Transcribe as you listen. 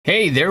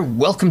Hey there,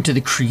 welcome to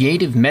the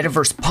Creative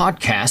Metaverse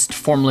Podcast,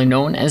 formerly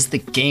known as the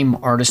Game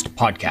Artist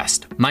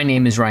Podcast. My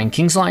name is Ryan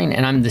Kingsline,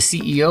 and I'm the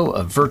CEO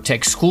of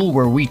Vertex School,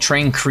 where we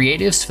train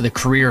creatives for the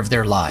career of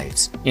their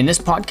lives. In this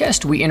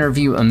podcast, we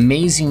interview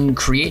amazing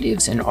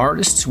creatives and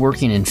artists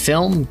working in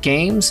film,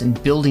 games,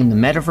 and building the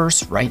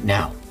metaverse right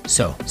now.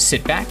 So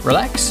sit back,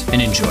 relax,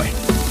 and enjoy.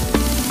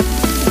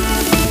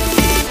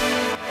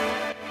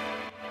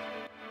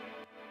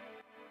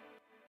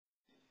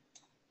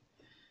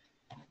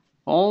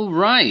 All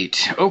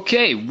right.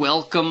 Okay.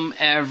 Welcome,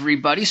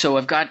 everybody. So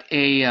I've got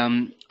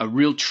a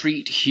real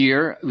treat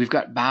here. We've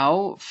got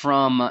Bao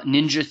from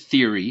Ninja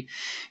Theory,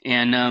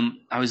 and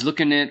I was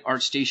looking at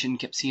ArtStation,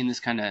 kept seeing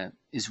this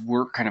his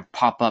work kind of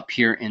pop up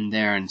here and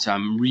there, and so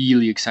I'm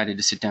really excited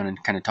to sit down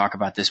and kind of talk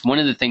about this. One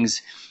of the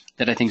things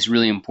that I think is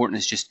really important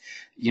is just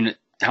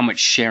how much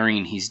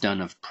sharing he's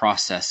done of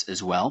process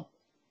as well.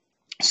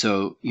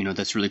 So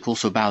that's really cool.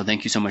 So Bao,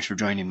 thank you so much for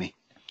joining me.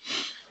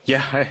 Yeah.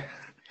 Hi.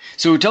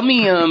 So tell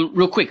me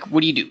real quick, what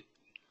do you do?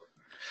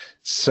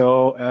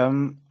 So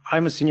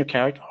I'm a senior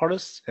character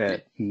artist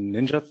at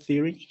Ninja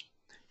Theory.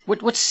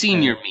 What's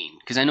senior mean?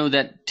 Because I know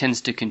that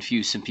tends to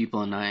confuse some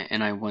people, and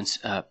I once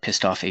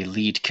pissed off a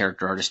lead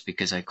character artist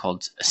because I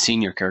called a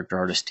senior character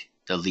artist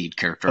the lead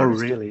character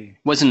artist. Oh, really?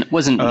 Wasn't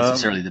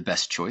necessarily the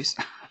best choice.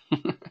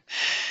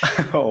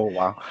 Oh,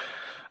 wow.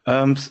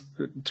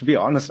 To be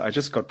honest, I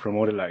just got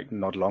promoted like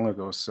not long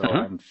ago, so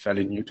I'm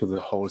fairly new to the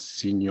whole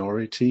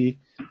seniority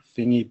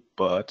thingy.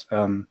 But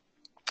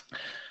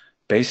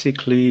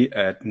basically,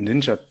 at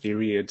Ninja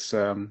Theory, it's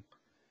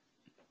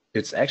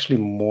actually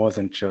more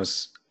than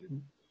just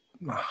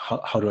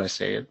how do I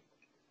say it?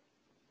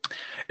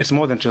 It's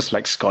more than just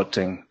like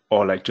sculpting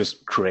or like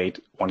just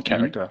create one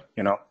character,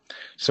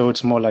 So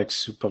it's more like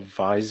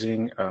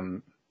supervising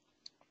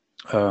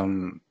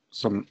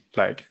some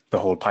like the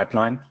whole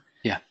pipeline.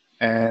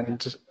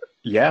 And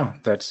yeah,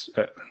 that's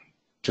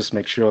just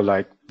make sure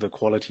like the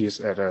quality is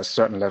at a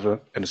certain level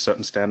and a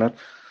certain standard.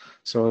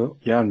 So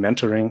yeah, and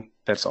mentoring,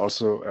 that's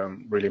also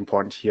really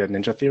important here at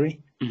Ninja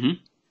Theory.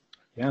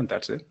 Yeah, and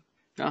that's it.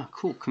 Oh,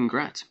 cool.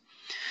 Congrats.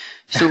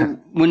 So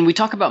when we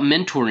talk about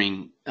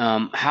mentoring,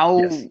 how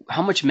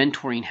much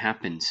mentoring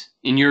happens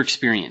in your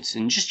experience?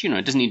 And just,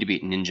 it doesn't need to be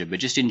at Ninja, but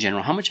just in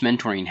general, how much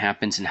mentoring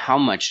happens and how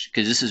much,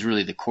 because this is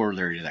really the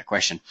corollary to that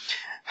question,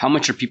 how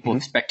much are people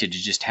expected to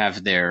just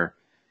have their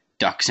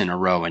ducks in a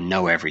row and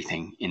know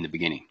everything in the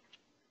beginning?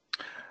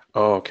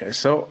 Oh, okay.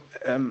 So,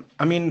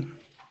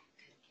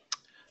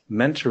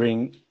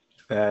 mentoring,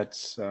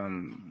 that's,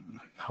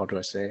 how do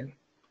I say it?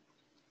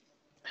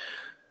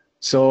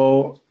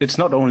 So it's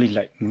not only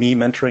like me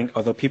mentoring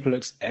other people,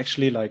 it's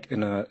actually like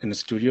in a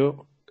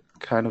studio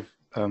kind of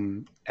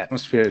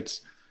atmosphere.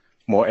 It's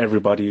more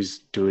everybody's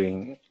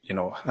doing,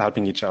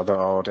 helping each other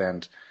out,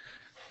 and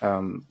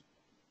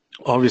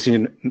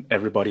obviously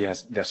everybody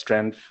has their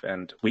strengths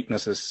and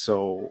weaknesses.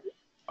 So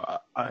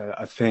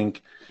I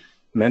think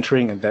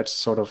mentoring in that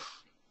sort of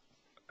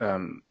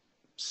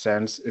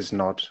sense is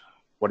not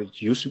what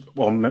it used to,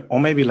 or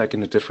maybe like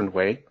in a different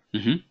way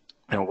than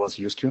it was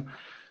used to.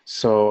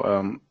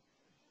 So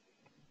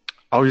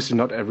obviously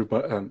not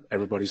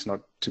everybody's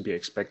not to be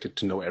expected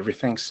to know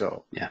everything.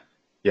 So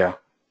yeah.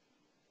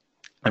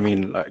 I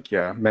mean,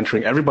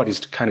 mentoring, everybody's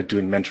kind of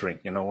doing mentoring,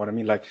 you know what I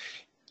mean? Like,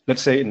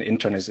 let's say an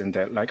intern is in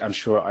there, like I'm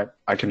sure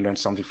I can learn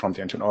something from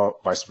the intern or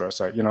vice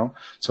versa,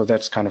 So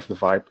that's kind of the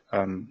vibe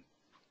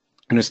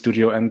in a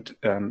studio. And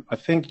I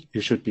think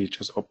you should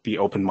be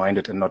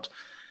open-minded and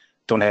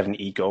don't have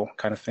an ego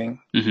kind of thing.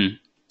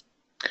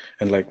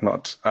 And like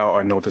not, oh,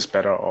 I know this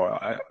better, or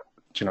I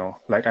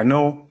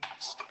know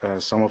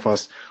some of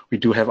us, we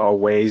do have our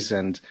ways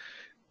and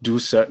do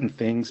certain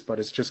things, but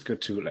it's just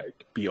good to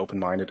like be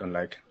open-minded and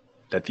like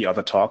let the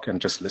other talk and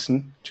just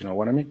listen. Do you know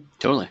what I mean?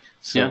 Totally.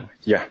 So,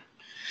 yeah.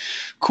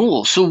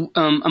 Cool. So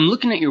I'm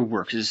looking at your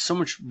work. There's so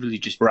much really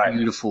just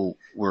beautiful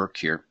work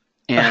here.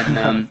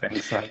 And,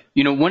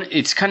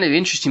 it's kind of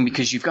interesting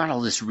because you've got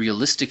all this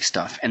realistic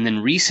stuff. And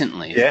then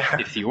recently,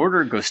 if the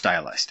order goes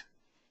stylized.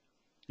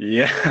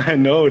 Yeah, I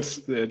know it's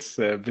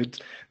a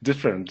bit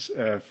different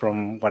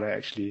from what I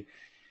actually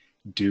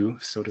do,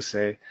 so to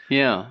say.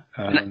 Yeah.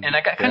 And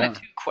I got kind of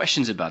two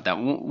questions about that.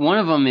 One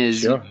of them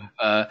is,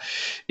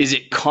 is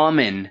it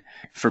common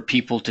for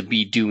people to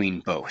be doing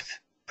both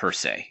per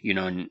se,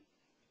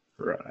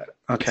 Right.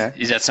 Okay.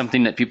 Is that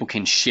something that people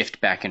can shift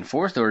back and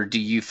forth, or do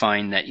you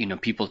find that,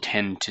 people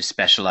tend to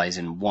specialize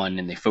in one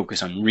and they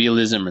focus on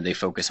realism or they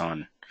focus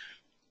on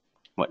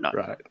whatnot?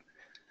 Right.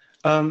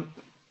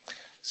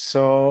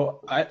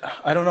 So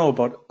I don't know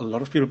about a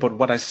lot of people, but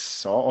what I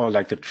saw, or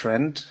like the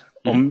trend,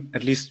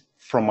 at least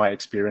from my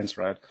experience,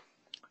 right?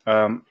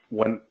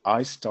 When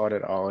I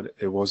started out,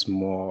 it was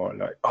more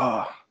like,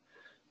 I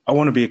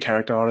want to be a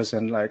character artist,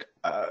 and like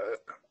I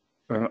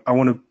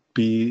want to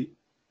be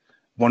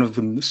one of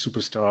the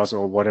superstars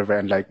or whatever,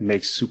 and like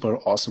make super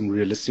awesome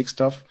realistic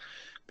stuff.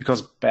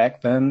 Because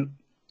back then,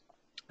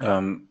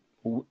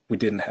 we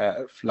didn't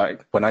have,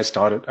 like, when I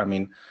started, I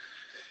mean,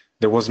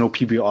 there was no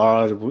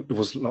PBR. It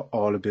was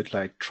all a bit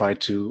like try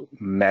to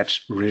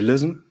match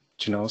realism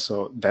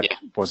So that Yeah.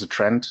 was a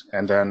trend,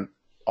 and then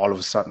all of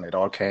a sudden it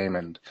all came,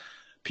 and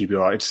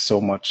PBR, it's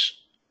so much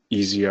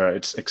easier,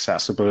 it's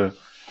accessible,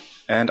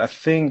 and I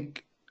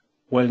think,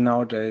 well,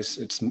 nowadays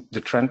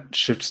the trend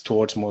shifts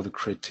towards more the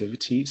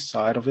creativity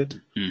side of it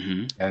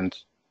Hmm. and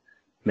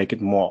make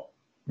it more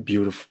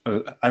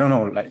beautiful. I don't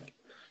know, like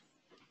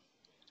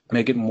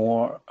make it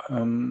more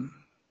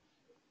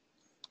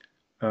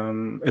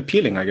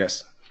appealing, I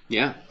guess.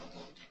 Yeah.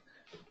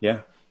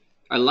 Yeah.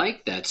 I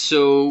like that.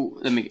 So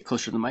let me get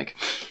closer to the mic.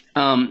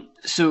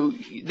 So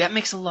that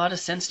makes a lot of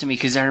sense to me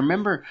because I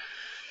remember,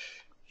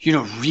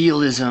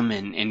 realism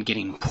and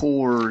getting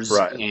pores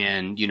Right.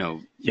 and, Yeah.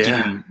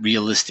 getting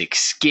realistic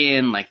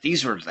skin. Like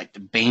these were like the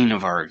bane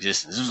of our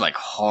existence. This was like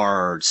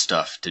hard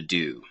stuff to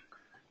do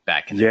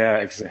back in the Yeah,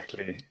 day.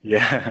 exactly.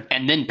 Yeah.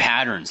 And then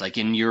patterns, like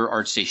in your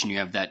ArtStation, you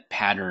have that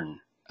pattern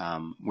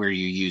where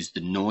you use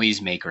the noise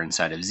maker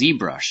inside of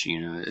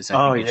ZBrush. As I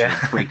Oh, think it's your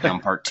yeah.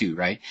 breakdown part 2,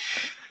 right?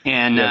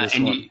 And Yeah, this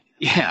one.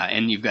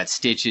 and you've got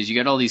stitches. You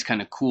got all these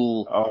kind of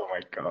cool Oh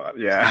my God.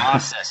 Yeah.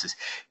 processes,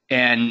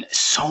 and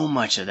so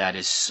much of that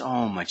is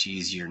so much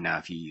easier now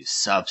if you use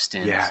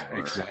Substance Yeah, or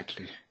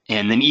exactly.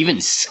 and then even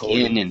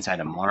skin Totally. inside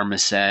of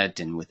Marmoset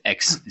and with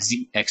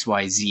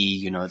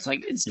XYZ. It's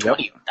like it's Yep.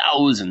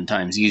 20,000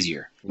 times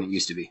easier than it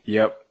used to be.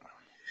 Yep.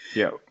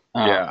 Yep.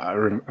 Um,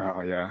 Yeah.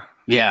 Oh, yeah.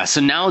 Yeah,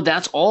 so now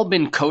that's all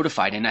been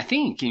codified, and I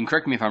think, and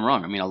correct me if I'm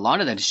wrong, I mean, a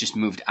lot of that is just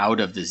moved out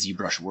of the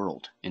ZBrush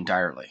world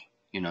entirely.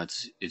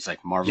 It's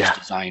like Marvel's Yeah.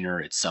 Designer,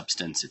 it's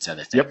Substance, it's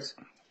other Yep. things.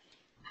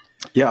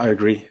 Yeah, I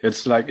agree.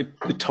 It's like it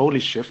totally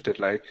shifted.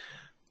 Like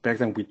back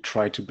then, we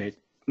tried to make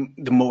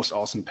the most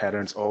awesome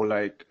patterns, or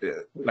like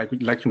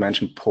you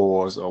mentioned,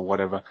 pores or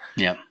whatever.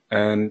 Yeah,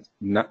 And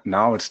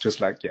now it's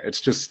just like, yeah,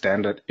 it's just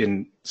standard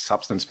in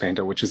Substance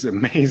Painter, which is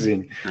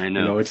amazing. I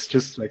know. It's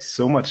just like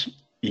so much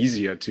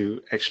easier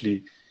to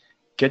actually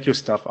get your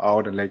stuff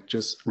out and like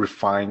just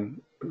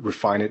refine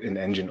it in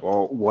Engine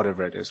or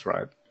whatever it is,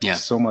 right? Yeah,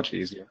 So much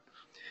easier.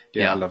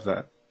 Yeah, I yeah. love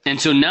that. And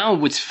so now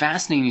what's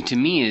fascinating to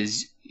me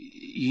is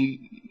you,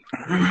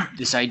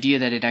 this idea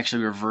that it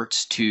actually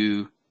reverts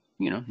to,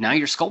 now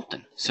you're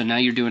sculpting. So now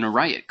you're doing a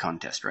Riot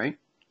contest, right?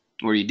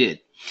 Or you did.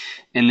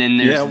 And then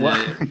there's Yeah,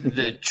 well,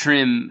 the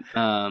trim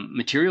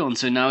material, and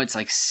so now it's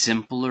like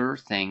simpler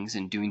things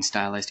and doing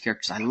stylized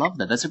characters. I love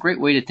that. That's a great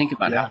way to think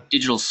about yeah, how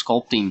digital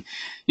sculpting.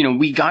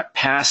 We got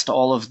past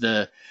all of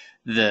the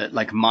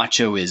like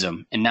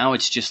machoism, and now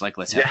it's just like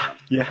let's have yeah, fun.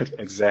 yeah,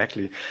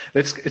 exactly.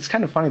 It's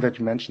kind of funny that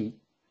you mentioned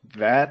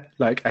that.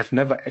 Like, I've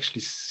never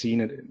actually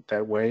seen it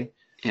that way.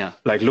 Yeah,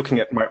 Like looking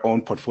at my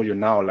own portfolio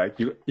now, like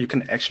you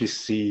can actually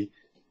see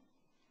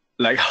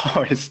like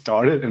how I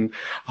started and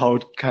how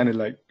it kind of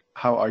like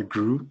how I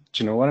grew.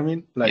 Do you know what I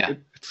mean? Like yeah.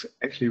 it's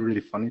actually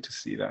really funny to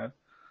see that.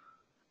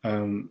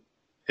 Um,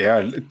 yeah,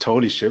 it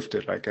totally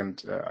shifted. Like,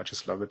 and I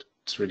just love it.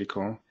 It's really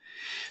cool.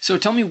 So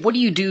tell me, what do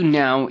you do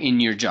now in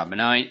your job?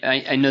 And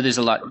I know there's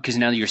a lot because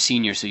now that you're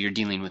senior, so you're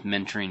dealing with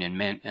mentoring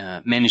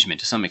and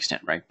management to some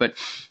extent, right? But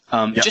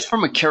Yeah. just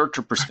from a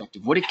character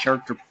perspective, what do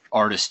character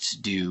artists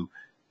do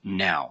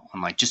now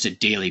on like just a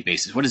daily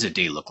basis? What does a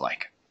day look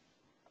like?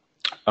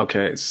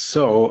 Okay,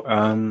 so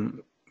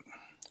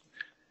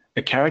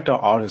a character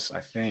artist,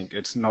 I think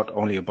it's not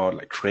only about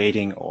like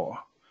creating or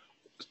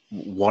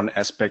one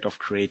aspect of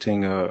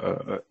creating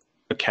a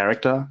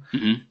character.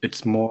 Hmm.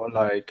 It's more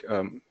like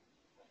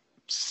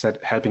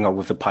helping out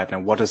with the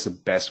pipeline. What is the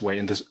best way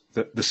and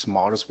the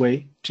smartest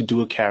way to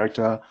do a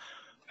character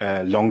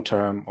long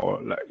term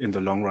or like in the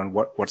long run?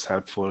 What's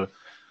helpful?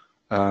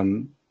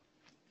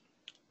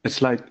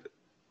 It's like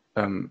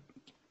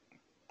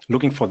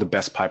looking for the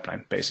best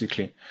pipeline,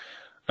 basically.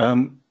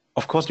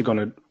 Of course, you're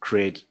gonna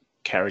create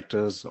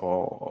characters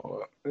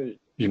or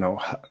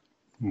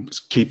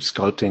keep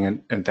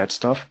sculpting and that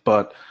stuff.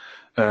 But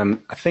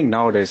I think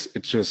nowadays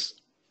it's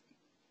just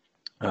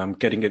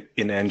getting it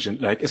in engine,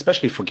 like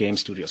especially for game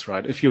studios,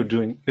 right? If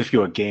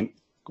you're a game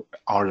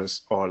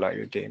artist or like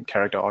a game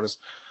character artist,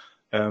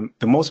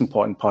 the most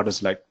important part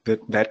is like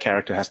that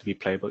character has to be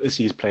playable. Is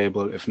he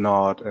playable? If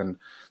not, and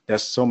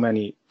there's so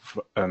many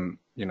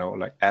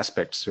like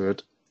aspects to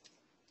it,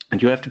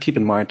 and you have to keep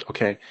in mind,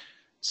 okay,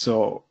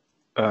 so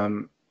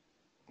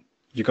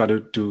you got to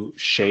do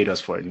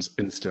shaders, for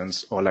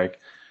instance, or like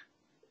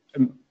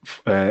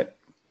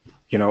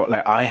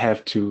like I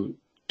have to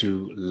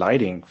do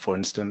lighting, for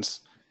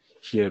instance,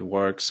 here at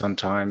work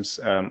sometimes.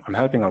 I'm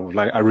helping out with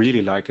like I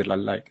really like it. I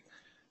like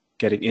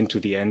getting into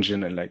the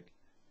engine and like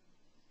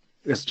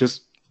it's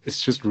just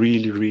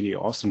really, really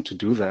awesome to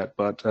do that.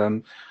 But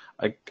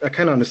I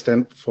kind of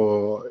understand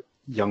for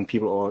young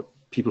people or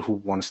people who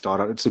want to start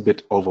out, it's a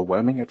bit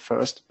overwhelming at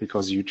first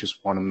because you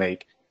just want to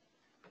make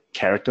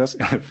characters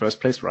in the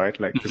first place, right?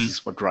 Like this Hmm.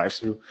 is what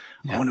drives you.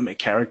 I Yeah. want to make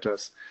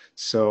characters.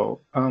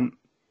 So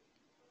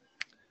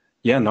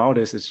yeah,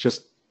 nowadays it's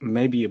just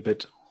maybe a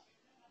bit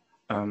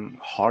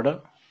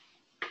harder.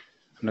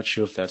 I'm not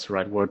sure if that's the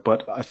right word,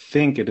 but I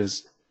think it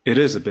is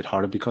a bit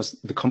harder because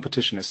the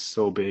competition is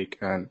so big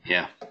and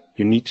Yeah.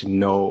 you need to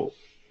know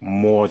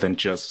more than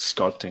just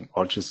sculpting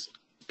or just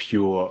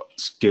pure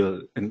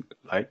skill in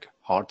like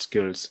art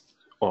skills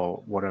or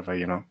whatever,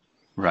 you know.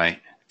 Right.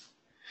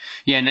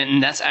 Yeah,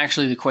 and that's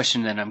actually the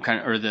question that I'm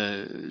kind of, or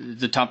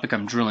the topic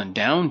I'm drilling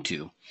down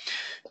to,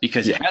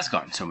 because Yeah. it has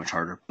gotten so much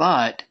harder.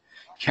 But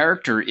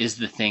character is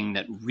the thing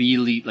that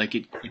really, like,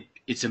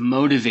 it's a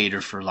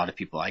motivator for a lot of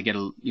people. I get I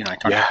talk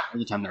to Yeah. them all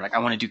the time. They're like, I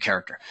want to do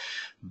character,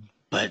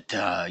 but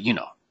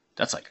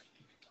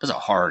that's a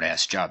hard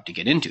ass job to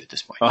get into at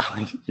this point.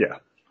 Yeah.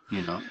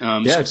 So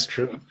It's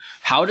true.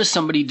 how does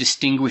somebody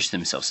distinguish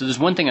themselves? So there's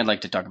one thing I'd like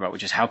to talk about,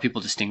 which is how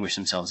people distinguish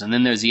themselves, and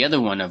then there's the other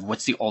one of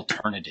what's the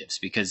alternatives,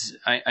 because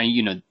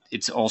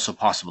it's also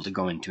possible to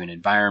go into an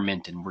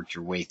environment and work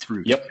your way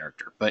through to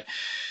character. But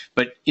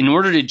in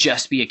order to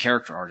just be a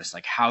character artist,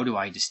 like, how do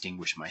I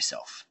distinguish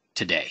myself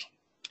today?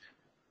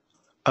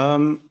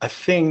 I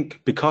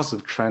think because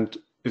the trend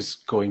is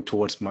going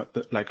towards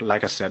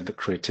like I said, the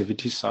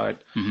creativity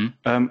side.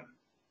 Mm-hmm.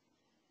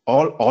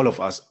 All of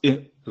us,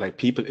 like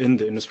people in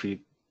the industry,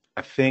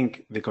 I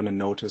think they're gonna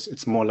notice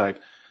it's more like,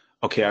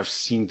 okay, I've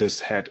seen this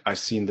head, I've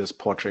seen this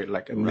portrait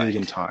like a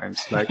million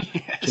times. Like,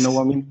 Yes. you know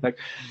what I mean? Like,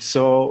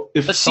 so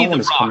if Let's see someone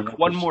The is coming Rock up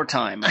one with- more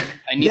time. I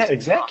need Yeah, to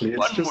exactly.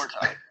 Rock It's one just-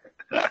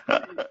 more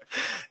time.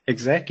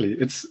 Exactly.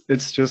 It's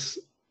just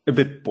a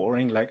bit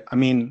boring. Like, I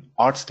mean,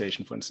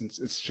 ArtStation, for instance,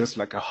 it's just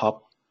like a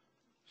hub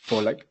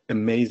for like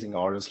amazing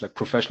artists, like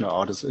professional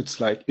artists. It's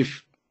like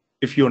if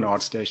you're an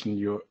ArtStation,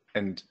 you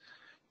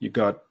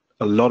got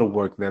a lot of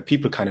work there.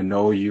 People kind of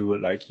know you,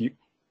 like you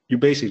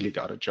basically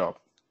got a job,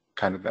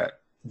 kind of that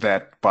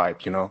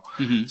vibe, you know.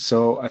 Mm-hmm.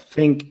 So I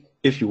think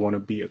if you want to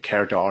be a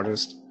character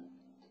artist,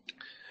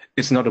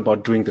 it's not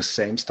about doing the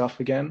same stuff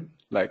again,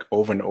 like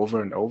over and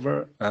over and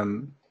over.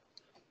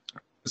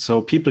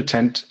 So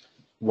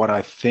what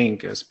I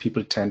think is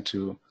people tend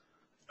to,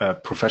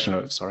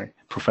 professionals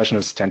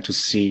tend to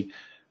see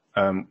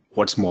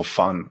what's more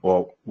fun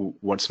or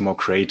what's more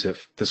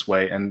creative this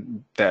way,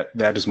 and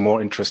that is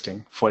more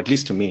interesting for at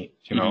least to me,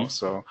 you know.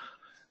 So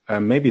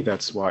maybe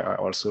that's why I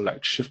also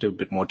like shifted a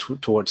bit more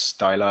towards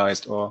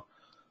stylized, or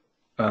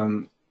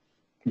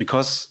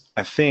because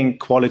I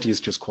think quality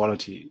is just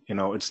quality, you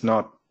know. It's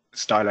not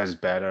stylized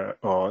better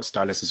or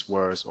stylized is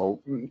worse, or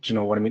do you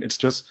know what I mean? It's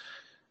just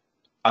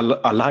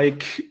I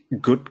like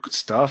good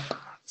stuff,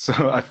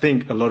 so I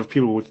think a lot of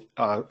people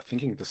are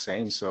thinking the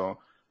same. So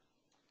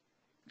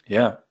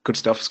yeah, good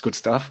stuff is good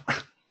stuff.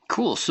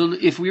 Cool. So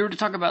if we were to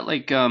talk about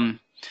like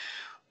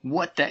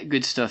what that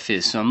good stuff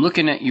is, so I'm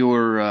looking at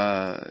your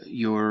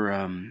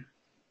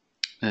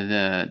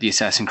the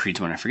Assassin's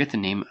Creed one. I forget the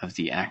name of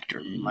the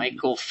actor,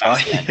 Michael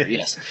Fassbender.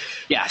 Yes,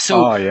 yeah.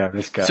 So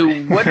this guy. So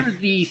what are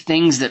the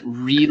things that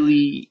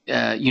really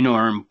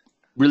are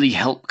really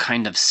help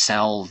kind of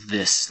sell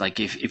this? Like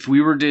if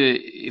we were to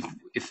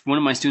if one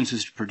of my students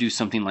was to produce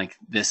something like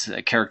this,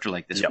 a character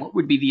like this, what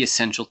would be the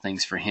essential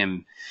things for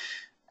him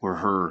or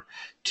her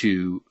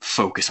to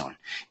focus on?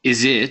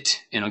 Is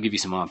it, and I'll give you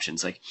some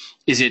options, like,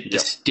 is it the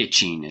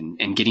stitching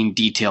and getting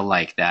detail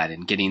like that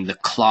and getting the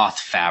cloth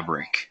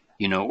fabric,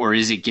 or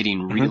is it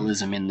getting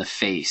realism in the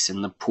face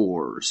and the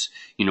pores,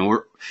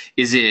 or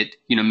is it,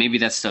 maybe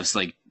that stuff's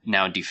like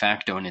now de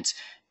facto and it's,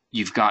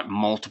 you've got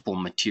multiple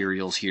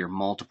materials here,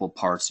 multiple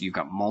parts, you've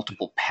got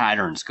multiple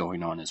patterns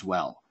going on as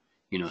well,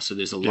 so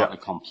there's a lot of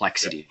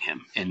complexity in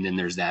him. And then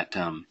there's that,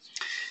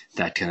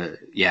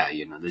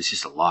 there's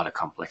just a lot of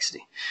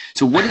complexity.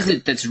 So what is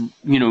it that's,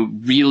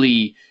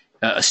 really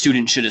a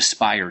student should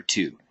aspire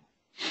to?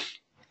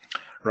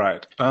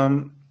 Right.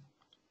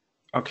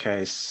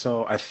 Okay.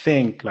 So I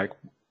think like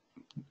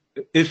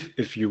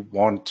if you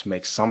want to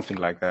make something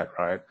like that,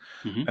 right?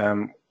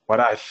 What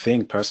I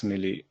think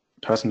personally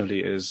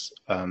is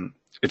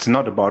it's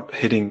not about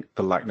hitting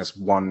the likeness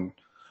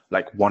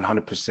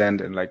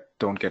 100% and like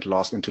don't get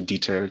lost into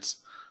details.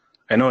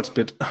 I know it's a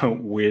bit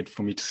weird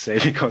for me to say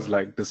because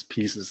like this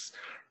piece is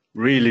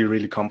really,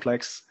 really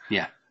complex.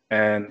 Yeah.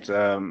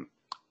 And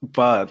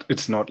but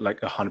it's not like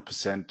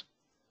 100%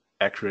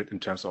 accurate in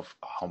terms of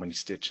how many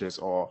stitches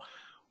or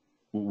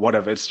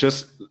whatever. It's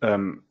just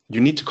you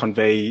need to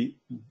convey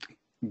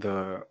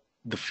the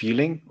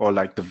feeling or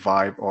like the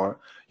vibe, or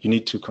you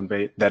need to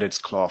convey that it's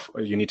cloth,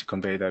 or you need to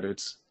convey that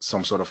it's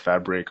some sort of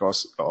fabric or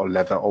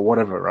leather or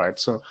whatever, right?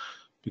 So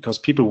because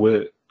people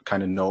will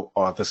kind of know,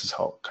 oh, this is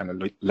how kind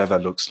of leather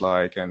looks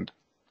like, and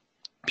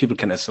people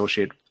can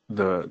associate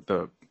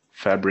the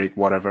fabric,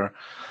 whatever.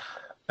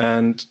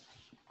 And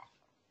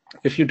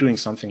if you're doing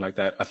something like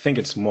that, I think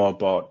it's more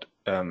about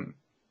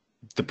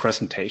the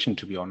presentation,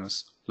 to be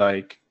honest.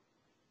 Like,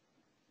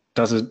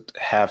 does it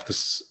have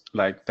this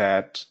like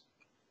that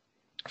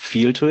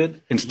feel to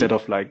it instead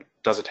of like,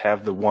 does it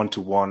have the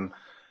one-to-one,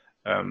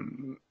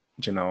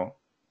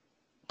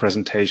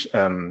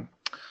 presentation,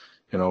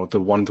 the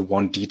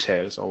one-to-one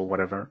details or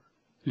whatever.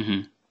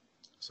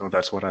 So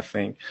that's what I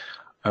think.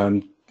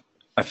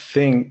 I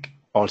think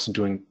also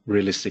doing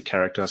realistic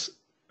characters.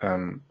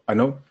 I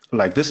know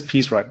like this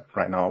piece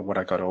right now, what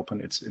I got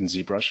open, it's in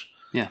ZBrush.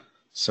 Yeah.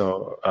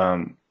 So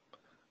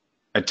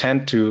I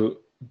tend to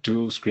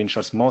do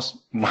screenshots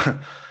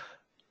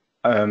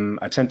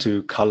I tend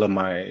to color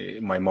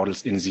my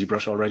models in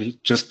ZBrush already,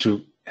 just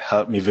to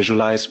help me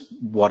visualize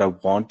what I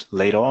want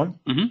later on.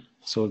 Hmm.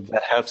 So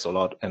that helps a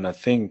lot. And I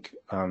think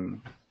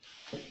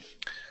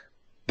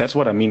that's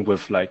what I mean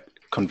with like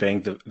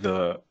conveying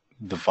the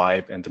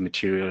vibe and the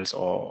materials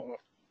or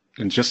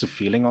and just the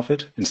feeling of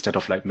it instead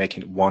of like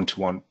making it one to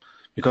one.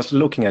 Because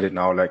looking at it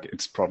now, like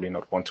it's probably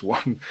not one to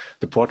one.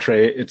 The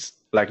portrait, it's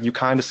like you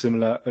kind of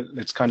similar.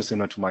 It's kind of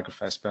similar to Michael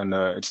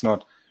Fassbender. It's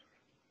not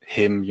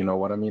him, you know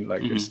what I mean?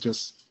 Like it's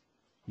just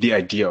the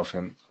idea of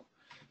him.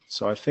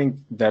 So I think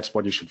that's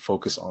what you should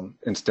focus on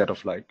instead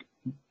of like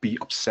be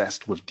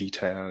obsessed with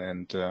detail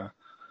and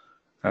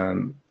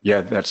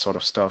yeah, that sort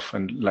of stuff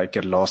and like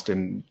get lost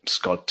in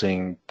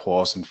sculpting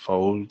pores and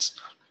folds.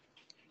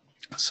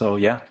 So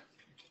yeah.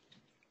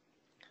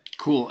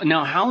 Cool.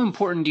 Now, how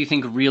important do you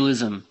think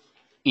realism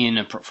in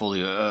a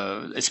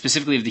portfolio,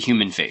 specifically of the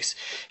human face,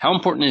 how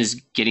important is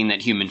getting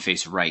that human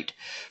face right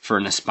for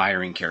an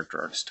aspiring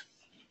character artist?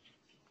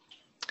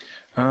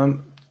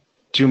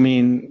 Do you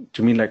mean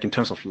like in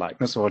terms of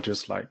likeness or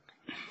just like?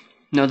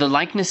 No, the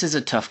likeness is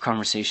a tough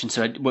conversation.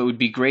 So what would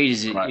be great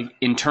is Right.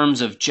 in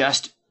terms of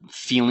just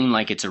feeling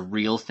like it's a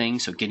real thing,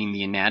 so getting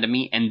the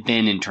anatomy, and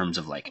then in terms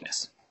of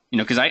likeness. You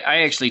know, because I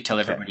actually tell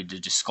Okay. everybody to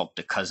just sculpt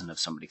a cousin of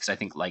somebody because I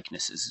think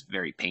likeness is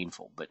very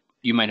painful, but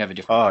you might have a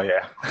different. Oh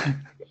yeah.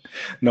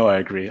 No, I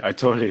agree. I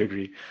totally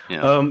agree.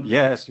 Yeah.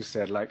 Yeah, as you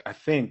said, like I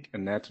think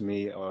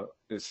anatomy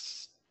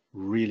is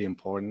really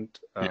important.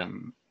 Yeah.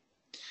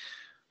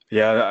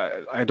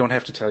 Yeah, I don't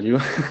have to tell you.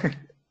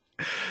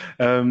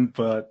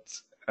 But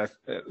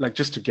like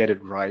just to get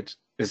it right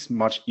is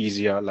much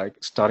easier. Like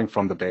starting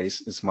from the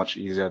base is much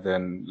easier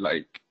than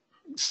like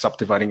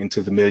subdividing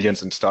into the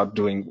millions and start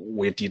doing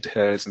weird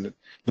details and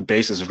the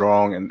base is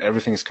wrong and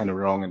everything is kind of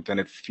wrong and then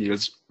it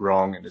feels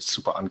wrong and it's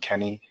super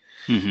uncanny.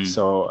 Hmm.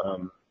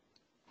 So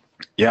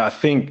yeah, I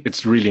think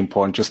it's really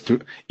important just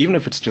to, even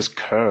if it's just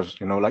curves,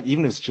 you know, like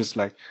even if it's just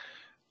like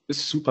a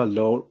super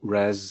low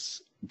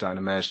res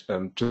Dynamesh,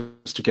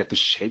 just to get the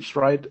shapes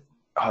right.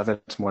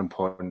 That's more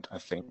important, I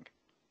think.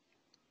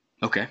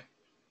 Okay.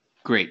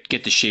 Great.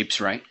 Get the shapes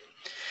right.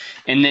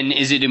 And then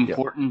is it Yeah.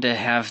 important to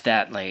have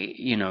that, like,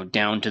 you know,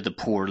 down to the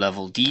pore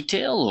level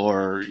detail,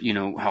 or, you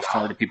know, how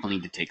far do people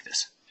need to take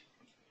this?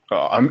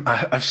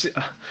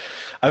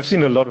 I've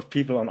seen a lot of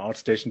people on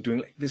ArtStation doing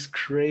like this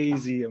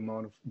crazy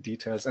amount of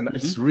details, and Hmm.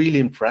 it's really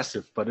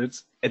impressive. But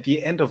it's at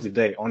the end of the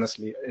day,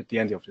 honestly, at the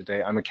end of the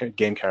day, I'm a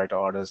game character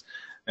artist,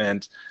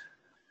 and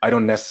I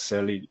don't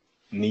necessarily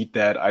need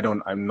that.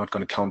 I'm not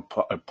going to count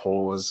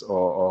pores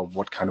or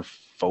what kind of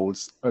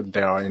folds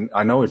there are in.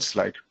 I know it's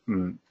like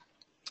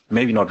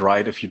maybe not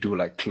right if you do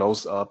like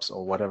close-ups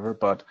or whatever,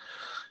 but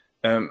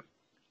um,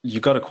 you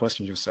got to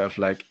question yourself.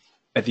 Like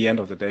at the end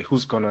of the day,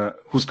 who's gonna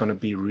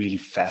be really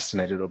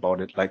fascinated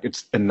about it? Like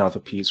it's another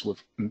piece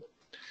with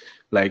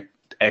like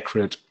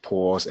accurate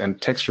pores and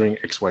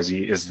texturing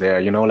XYZ is there.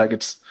 You know, like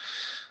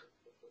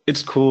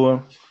it's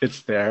cool.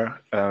 It's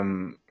there.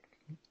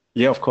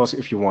 Yeah, of course,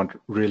 if you want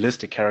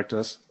realistic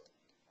characters,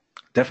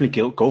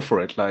 definitely go for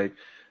it. Like,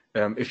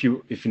 if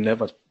you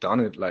never done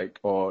it, like,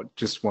 or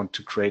just want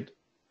to create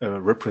a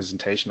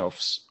representation of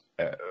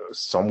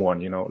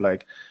someone, you know,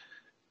 like,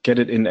 get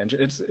it in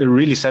engine. It's a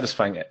really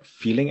satisfying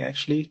feeling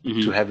actually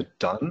to Hmm. have it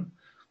done.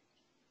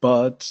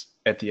 But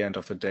at the end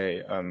of the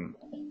day,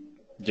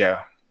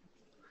 yeah,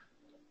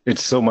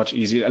 it's so much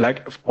easier.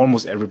 Like,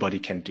 almost everybody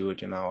can do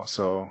it, you know.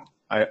 So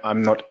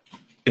I'm not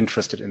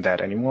interested in that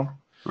anymore.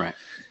 Right.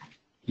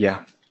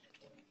 Yeah.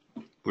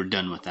 We're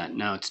done with that.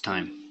 Now it's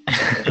time.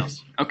 Something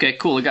else. Okay,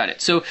 cool. I got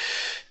it. So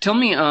tell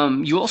me,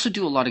 you also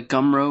do a lot of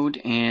Gumroad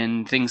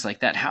and things like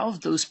that. How have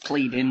those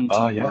played into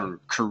Oh, yeah. your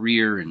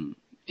career and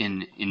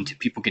into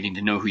people getting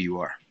to know who you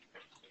are?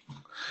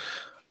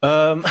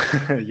 Um,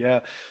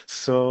 yeah.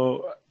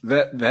 So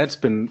that's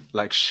been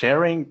like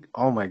sharing.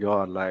 Oh my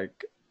God.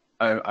 Like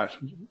I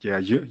yeah,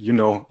 you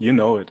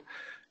know it.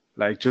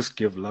 Like just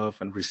give love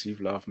and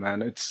receive love,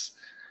 man.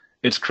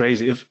 It's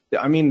crazy. If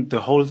I mean the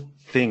whole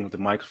thing, the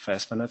Michael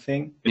Fassbender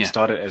thing, it Yeah.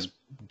 started as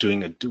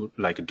doing a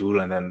doodle,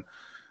 and then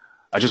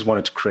I just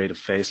wanted to create a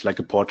face, like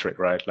a portrait,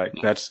 right? Like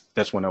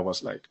that's when I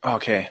was like,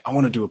 okay, I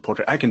want to do a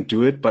portrait. I can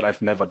do it, but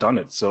I've never done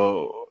it.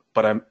 So,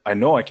 but I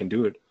know I can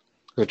do it.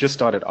 So I just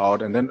started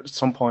out, and then at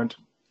some point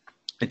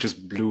it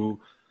just blew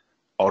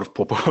out of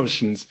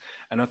proportions.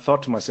 And I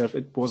thought to myself,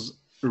 it was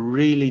a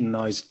really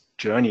nice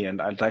journey, and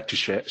I'd like to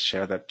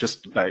share that,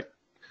 just like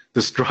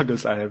the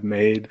struggles I have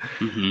made.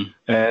 Hmm.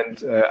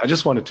 And I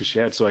just wanted to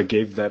share it, so I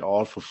gave that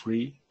all for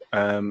free.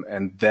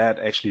 And that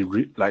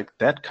actually, like,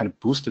 that kind of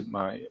boosted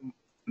my,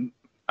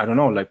 I don't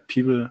know, like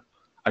people,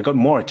 I got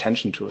more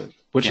attention to it,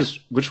 Yeah.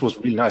 which was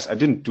really nice. I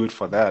didn't do it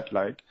for that,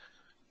 like,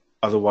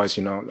 otherwise,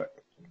 you know, like,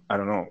 I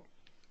don't know,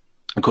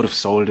 I could have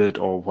sold it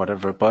or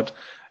whatever, but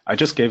I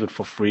just gave it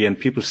for free, and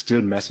people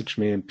still message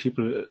me, and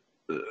people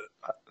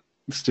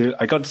I still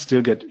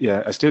get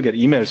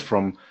emails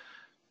from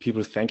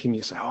people thanking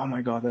me, say, "Oh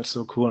my God, that's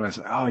so cool," and I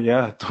say, "Oh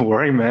yeah, don't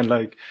worry, man."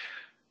 Like,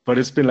 but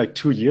it's been like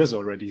 2 years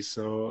already,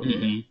 so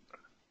Hmm.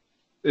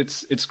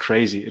 it's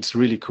crazy. It's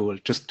really cool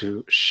just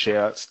to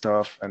share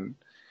stuff, and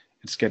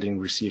it's getting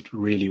received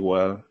really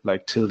well.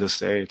 Like till this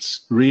day,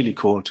 it's really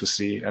cool to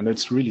see, and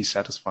it's really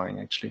satisfying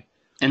actually.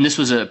 And this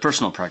was a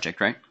personal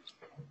project, right?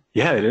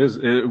 Yeah, it is.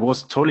 It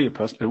was totally a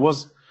person. It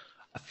was,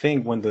 I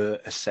think, when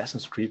the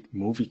Assassin's Creed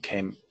movie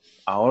came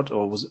out,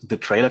 or was the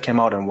trailer came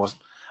out, and was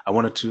I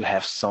wanted to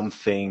have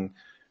something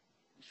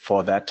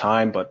for that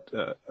time, but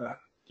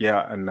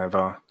yeah,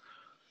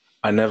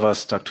 I never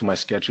stuck to my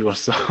schedule.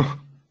 So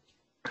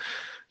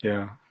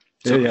yeah,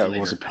 So it was it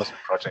was later. a personal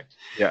project.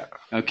 Yeah.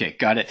 Okay,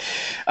 got it.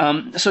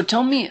 So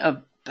tell me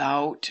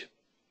about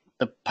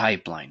the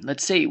pipeline.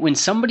 Let's say when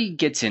somebody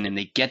gets in and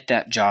they get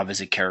that job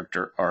as a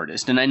character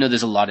artist, and I know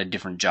there's a lot of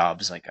different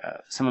jobs. Like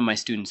some of my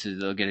students,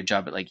 they'll get a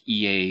job at like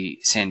EA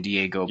San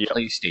Diego Yeah.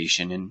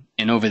 PlayStation,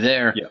 and over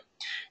there, Yeah.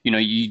 you know,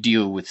 you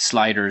deal with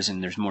sliders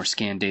and there's more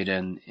scan data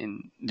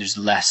and there's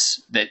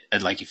less that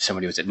like if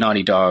somebody was at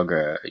Naughty Dog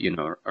or you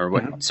know or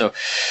whatnot. Mhm. So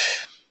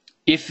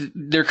if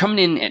they're coming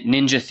in at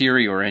Ninja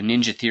Theory or a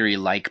Ninja Theory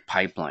like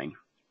pipeline,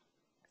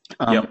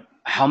 Yep.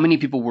 how many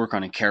people work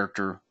on a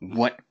character?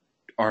 What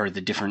are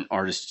the different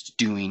artists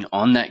doing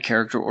on that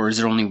character, or is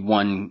there only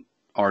one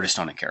artist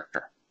on a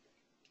character?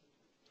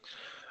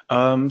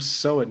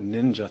 So at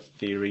Ninja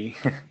Theory,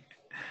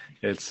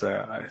 it's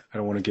I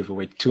don't want to give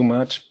away too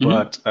much,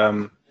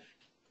 Mm-hmm.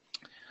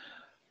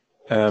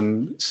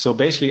 but so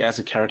basically, as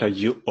a character,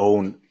 you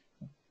own.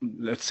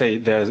 Let's say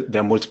there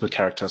are multiple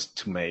characters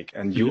to make,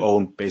 and you Mm-hmm.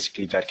 own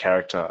basically that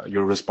character.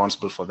 You're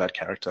responsible for that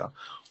character,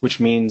 which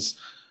means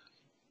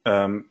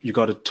you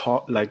got to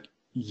talk like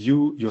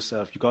you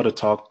yourself. You got to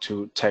talk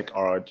to tech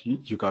art.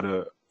 You got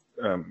to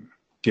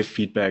give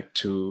feedback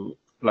to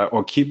like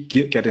or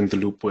get in the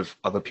loop with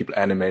other people,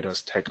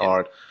 animators, tech Yeah.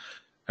 art,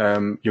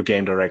 your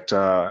game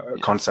director, Yeah.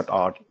 concept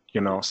art.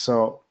 You know,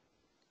 so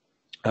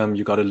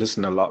you got to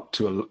listen a lot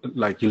to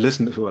like you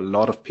listen to a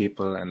lot of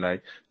people and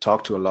like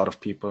talk to a lot of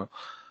people,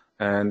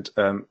 and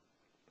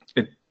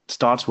it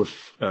starts with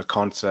a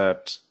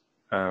concept.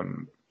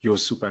 You're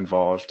super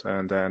involved,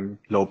 and then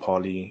low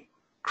poly,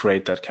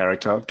 create that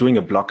character, doing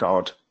a block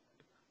out,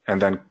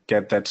 and then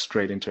get that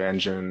straight into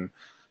engine,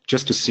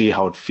 just to see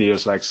how it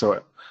feels like.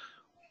 So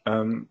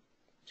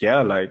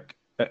yeah, like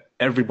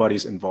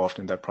everybody's involved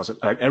in that process.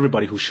 Like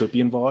everybody who should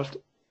be involved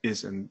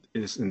is in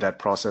that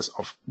process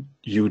of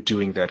you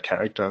doing that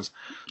characters.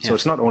 So Yeah.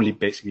 it's not only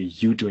basically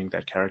you doing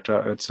that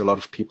character, it's a lot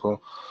of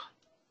people.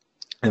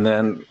 And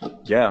then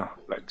yeah,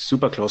 like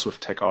super close with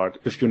tech art.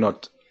 If you're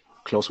not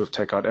close with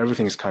tech art,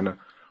 everything is kind of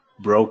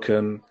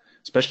broken,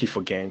 especially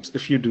for games.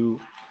 If you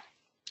do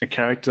a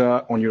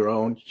character on your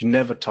own, you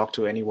never talk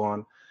to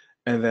anyone,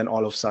 and then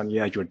all of a sudden,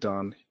 yeah, you're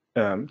done.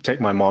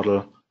 Take my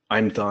model,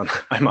 I'm done.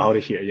 I'm out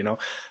of here. You know,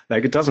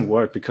 like it doesn't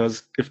work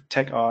because if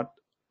tech art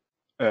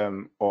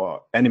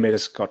or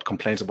animators got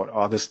complaints about,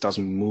 oh, this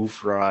doesn't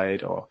move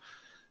right, or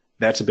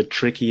that's a bit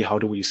tricky. How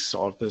do we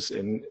solve this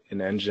in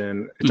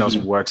engine? It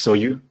doesn't Mm-hmm. work. So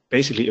you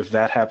basically, if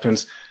that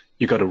happens,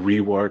 you got to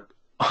rework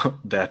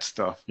that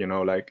stuff. You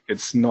know, like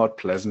it's not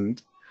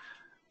pleasant.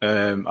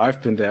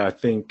 I've been there. I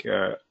think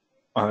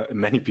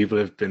many people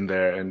have been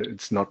there, and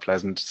it's not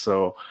pleasant.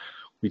 So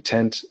we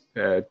tend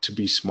to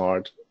be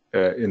smart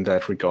in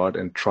that regard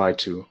and try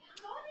to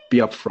be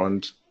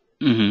upfront.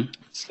 Mm-hmm.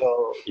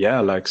 So yeah,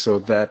 like so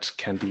that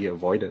can be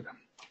avoided.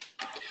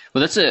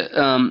 Well, that's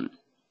a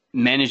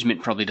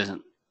management probably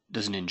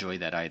doesn't enjoy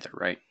that either,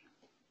 right?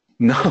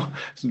 No,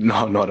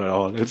 no, not at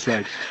all. It's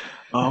like,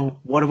 oh,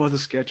 what about the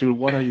schedule?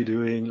 What are you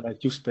doing?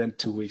 Like you spent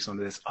 2 weeks on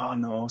this. Oh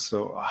no,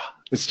 so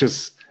it's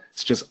just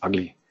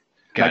ugly.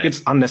 Got Like it.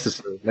 it's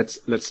unnecessary.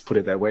 Let's put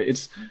it that way.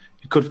 It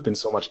could have been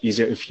so much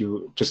easier if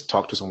you just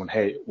talk to someone.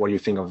 Hey, what do you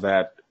think of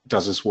that?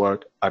 Does this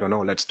work? I don't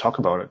know. Let's talk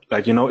about it.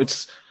 Like you know,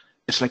 it's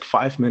like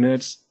 5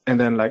 minutes, and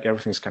then like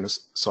everything's kind of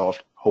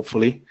solved,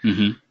 hopefully.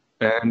 Mm-hmm.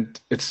 And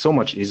it's so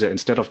much easier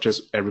instead of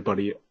just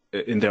everybody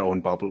in their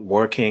own bubble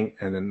working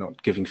and then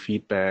not giving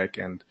feedback.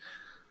 And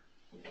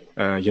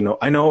you know,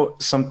 I know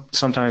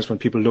sometimes when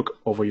people look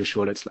over your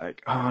shoulder, it's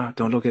like, ah,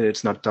 don't look at it,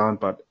 it's not done.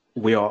 But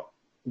we are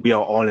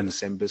all in the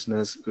same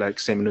business, like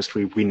same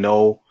industry. We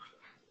know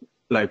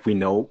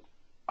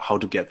how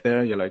to get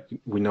there. Yeah, like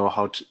we know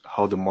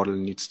how the model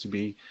needs to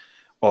be,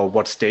 or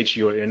what stage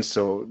you're in.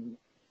 So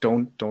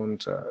don't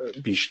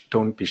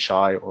be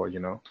shy, or you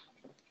know,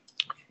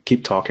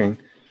 keep talking.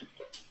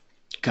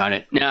 Got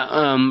it.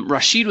 Now,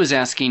 Rashid was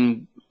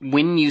asking,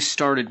 when you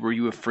started, were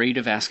you afraid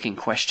of asking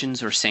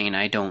questions or saying,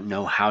 I don't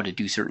know how to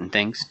do certain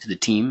things to the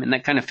team? And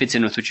that kind of fits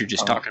in with what you're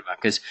just talking about,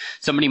 because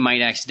somebody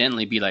might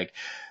accidentally be like,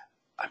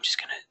 I'm just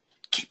going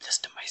to keep this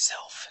to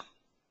myself. And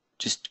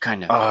just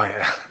kind of, Oh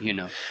yeah. you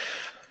know.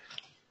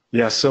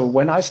 Yeah, so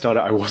when I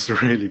started, I was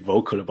really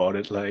vocal about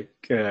it. Like,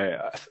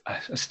 I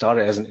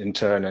started as an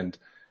intern, and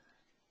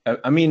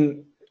I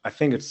mean, I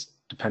think it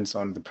depends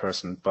on the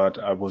person, but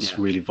I was Yeah.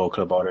 really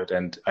vocal about it.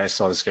 And I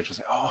saw the schedule,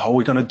 say, "Oh, how are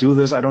we gonna do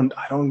this? I don't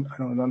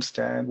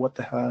understand. What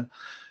the hell?"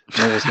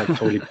 And I was like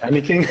totally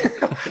panicking.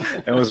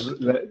 It was,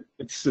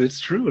 it's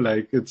true.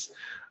 Like,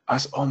 I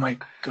was, oh my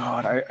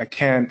God, I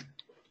can't.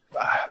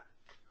 Uh,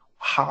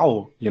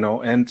 how, you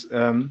know? And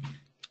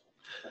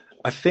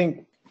I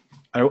think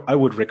I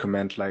would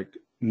recommend like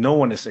no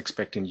one is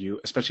expecting you,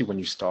 especially when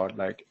you start,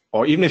 like,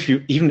 or even if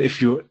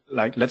you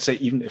like, let's say,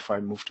 even if I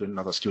move to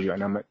another studio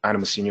and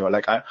I'm a senior,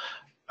 like I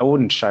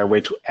wouldn't shy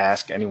away to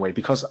ask anyway,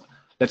 because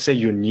let's say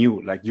you're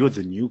new, like you're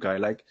the new guy,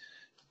 like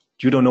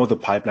you don't know the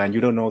pipeline,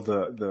 you don't know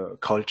the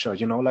culture,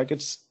 you know, like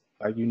it's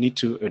like you need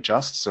to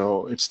adjust.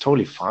 So it's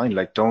totally fine.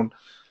 Like don't,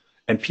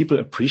 and people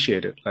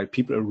appreciate it. Like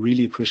people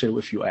really appreciate it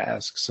if you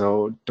ask.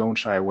 So don't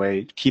shy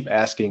away. Keep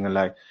asking and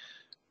like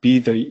be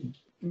the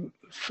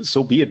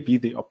so be it, be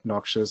the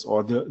obnoxious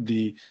or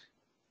the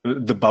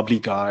bubbly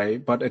guy,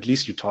 but at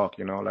least you talk,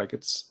 you know, like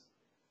it's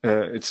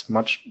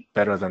much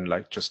better than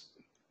like just,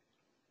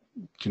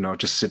 you know,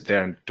 just sit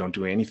there and don't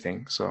do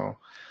anything. So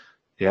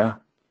yeah,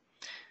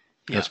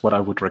 that's what I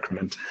would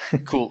recommend.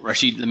 Cool.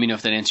 Rashid, let me know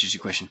if that answers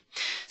your question.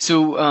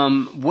 So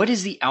what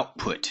is the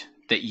output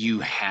that you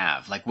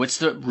have? Like what's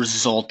the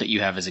result that you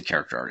have as a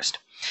character artist?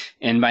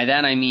 And by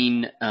that I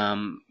mean,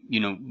 you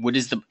know, what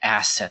is the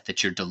asset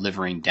that you're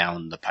delivering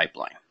down the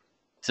pipeline?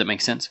 Does that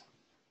make sense?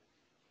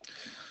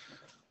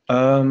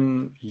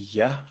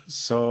 Yeah.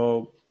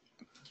 So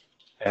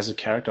as a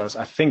character,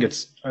 I think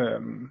it's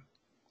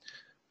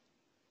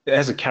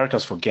as a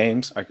characters for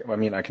games. I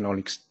mean, I can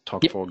only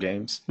talk Yep. for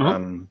games.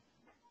 Uh-huh.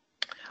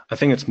 I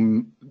think it's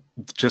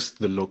just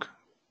the look,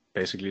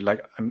 basically.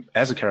 Like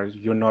as a character,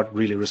 you're not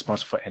really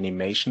responsible for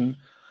animation.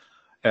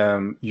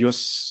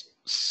 It's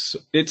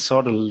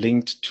sort of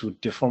linked to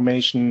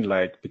deformation,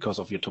 like because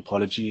of your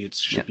topology, it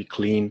should be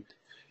clean,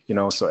 you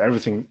know. So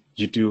everything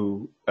you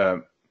do,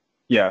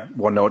 yeah,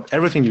 OneNote,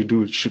 everything you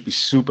do should be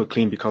super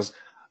clean because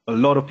a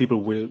lot of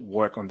people will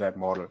work on that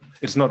model.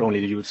 It's not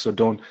only you, so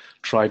don't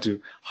try to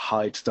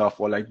hide stuff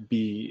or like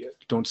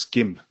don't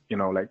skim, you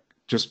know, like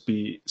just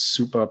be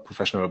super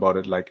professional about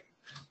it. Like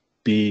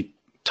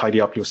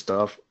tidy up your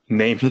stuff,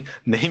 name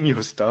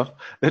your stuff.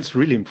 That's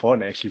really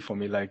important actually for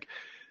me, like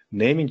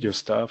naming your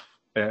stuff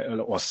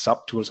or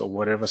subtools or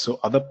whatever. So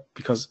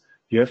because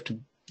you have to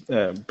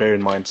bear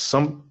in mind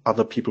some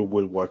other people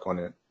will work on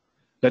it.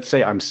 Let's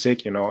say I'm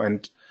sick, you know,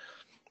 and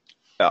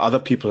other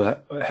people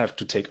have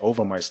to take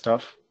over my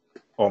stuff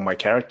or my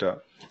character.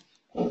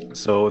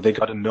 So they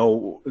got to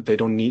know they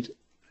don't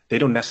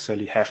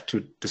necessarily have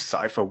to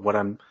decipher what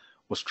I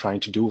was trying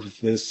to do with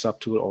this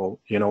subtool, or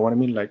you know what I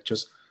mean? Like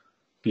just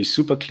be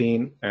super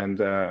clean. And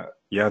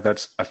yeah,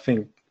 I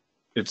think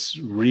it's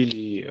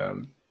really,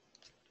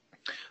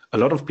 a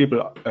lot of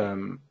people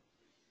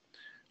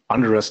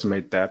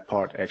underestimate that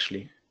part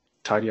actually.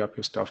 Tidy up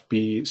your stuff,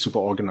 be super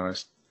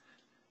organized.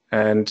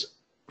 And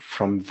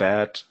from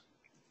that,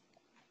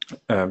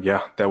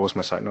 yeah, that was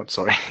my side note,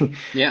 sorry.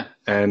 Yeah.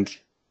 And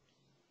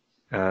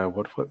so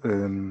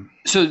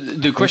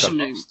the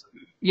question,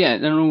 yeah,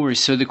 no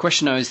worries. So the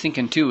question I was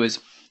thinking too is,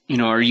 you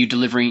know, you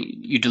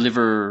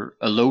deliver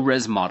a low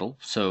res model.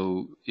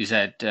 So is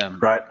that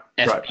right,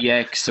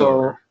 FBX right.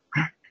 or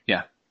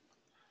yeah?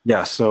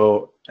 Yeah,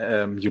 so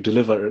you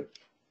deliver,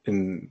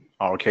 in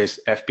our case,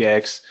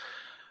 FBX.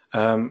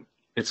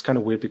 It's kind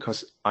of weird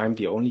because I'm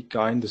the only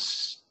guy in the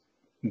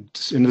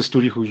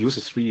studio who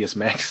uses 3ds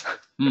Max.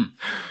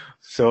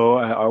 So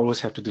I always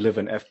have to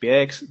deliver an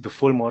FBX, the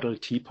full model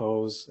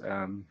T-pose.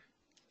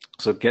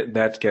 So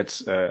that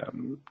gets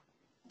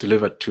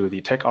delivered to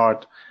the tech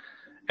art.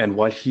 And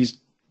while he's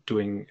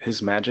doing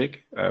his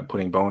magic,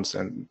 putting bones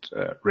and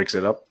rigs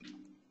it up,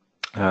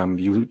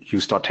 you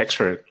start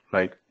texture it.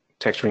 Like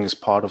texturing is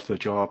part of the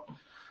job.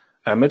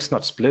 It's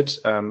not split.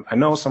 I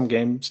know some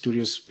game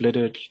studios split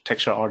it,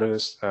 texture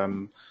artists.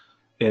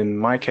 In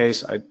my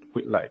case,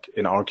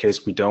 in our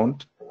case, we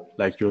don't.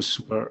 Like you're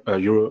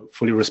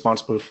fully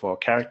responsible for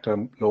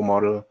character, low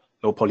model,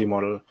 low poly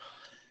model,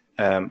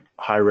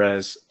 high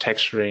res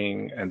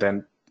texturing, and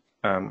then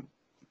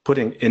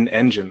putting in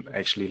engine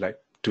actually, like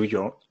do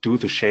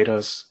the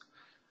shaders.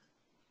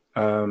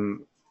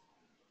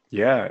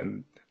 Yeah,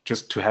 and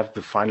just to have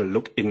the final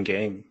look in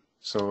game.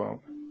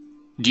 So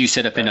do you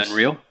set up in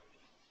Unreal?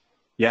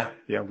 Yeah,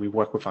 we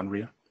work with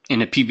Unreal.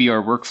 In a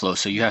PBR workflow,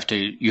 so you have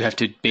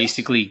to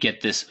basically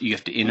get this. You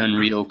have to in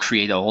Unreal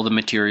create all the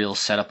materials,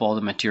 set up all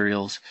the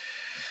materials.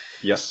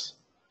 Yes.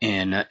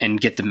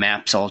 And get the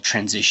maps all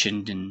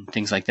transitioned and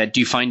things like that. Do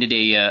you find it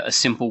a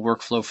simple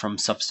workflow from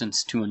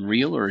Substance to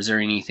Unreal, or is there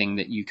anything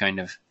that you kind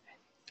of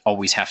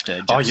always have to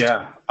adjust? Oh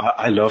yeah,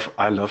 I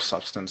love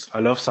Substance. I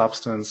love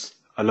Substance.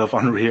 I love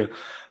Unreal.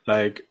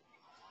 Like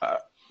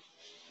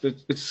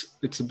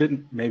it's a bit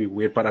maybe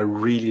weird, but I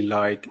really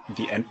like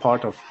the end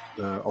part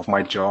of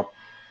my job.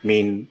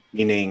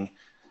 Meaning,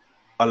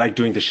 I like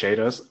doing the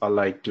shaders. I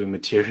like doing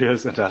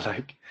materials, and I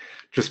like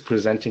just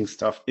presenting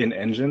stuff in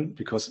engine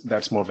because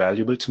that's more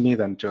valuable to me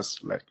than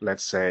just like,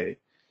 let's say,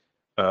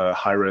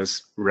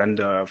 high-res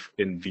render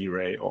in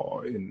V-Ray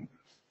or in,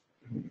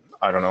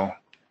 I don't know,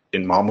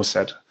 in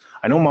Marmoset.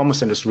 I know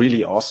Marmoset is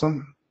really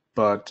awesome,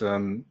 but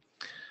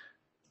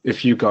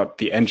if you got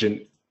the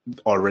engine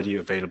already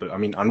available, I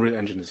mean, Unreal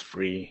Engine is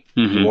free.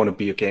 You want to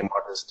be a game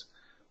artist,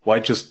 why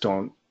just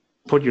don't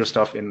put your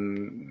stuff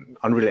in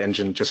Unreal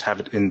Engine, just have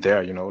it in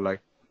there, you know?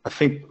 Like, I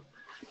think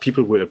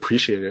people will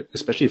appreciate it,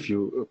 especially if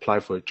you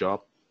apply for a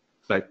job.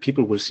 like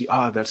people will see,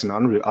 that's an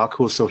Unreal,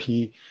 cool. So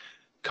he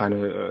kind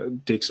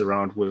of digs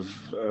around with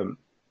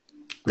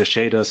the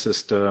shader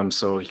system,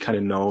 so he kind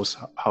of knows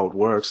how it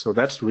works. So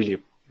that's really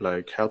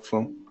like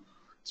helpful,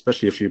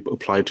 especially if you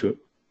apply to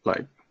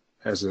like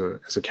as a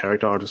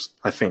character artist,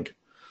 I think.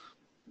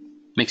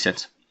 Makes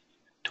sense.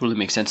 Totally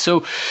makes sense.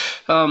 So,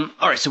 all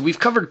right. So we've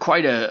covered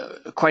quite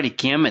a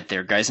gamut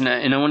there, guys, and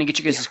I want to get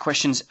you guys'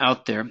 questions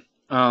out there.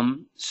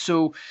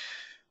 So,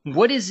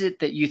 what is it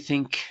that you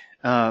think,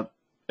 or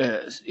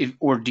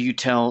do you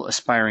tell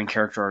aspiring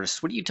character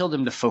artists? What do you tell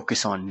them to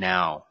focus on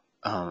now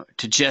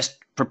to just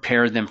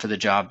prepare them for the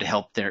job to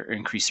help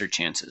increase their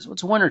chances?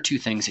 What's one or two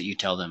things that you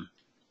tell them?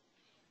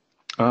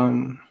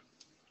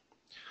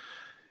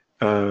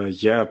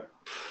 Yeah.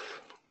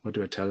 What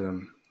do I tell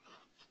them?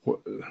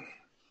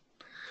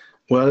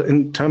 Well,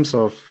 in terms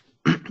of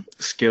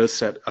skill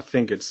set, I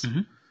think it's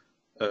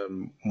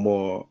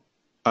more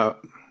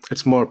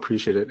it's more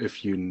appreciated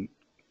if you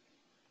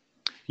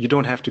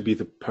don't have to be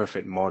the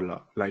perfect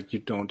modeler. Like you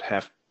don't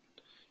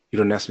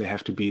necessarily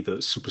have to be the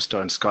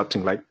superstar in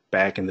sculpting like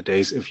back in the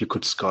days. If you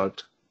could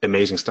sculpt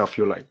amazing stuff,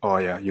 you're like, oh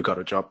yeah, you got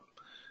a job.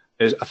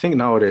 I think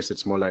nowadays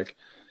it's more like,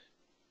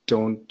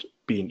 don't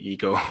be an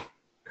ego.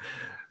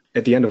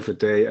 At the end of the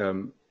day,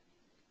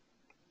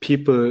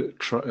 people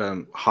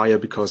hire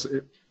because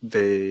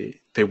they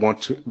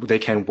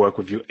can work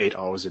with you 8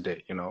 hours a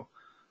day, you know.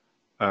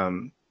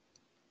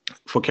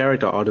 For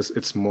character artists,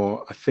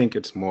 I think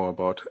it's more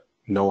about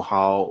know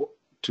how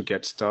to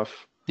get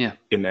stuff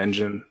in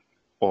engine,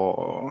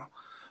 or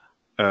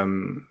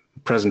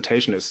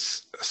presentation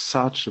is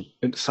such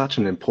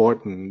an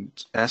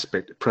important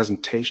aspect.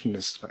 Presentation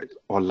is like,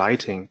 or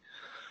lighting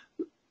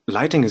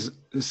is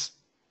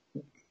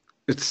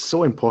it's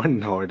so important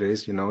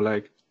nowadays, you know,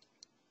 like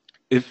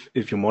if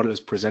your model is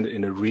presented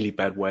in a really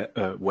bad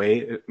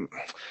way,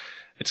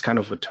 it's kind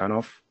of a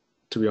turnoff,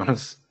 to be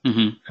honest.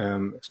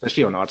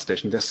 Especially on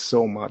ArtStation, there's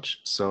so much.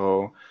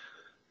 So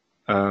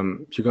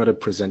you got to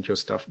present your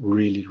stuff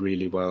really,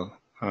 really well.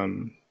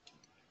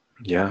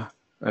 Yeah,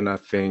 and I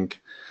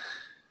think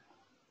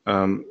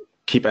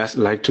keep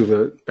asking, like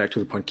back to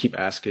the point, keep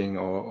asking,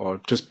 or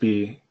just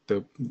be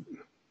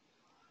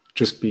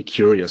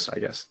curious, I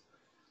guess.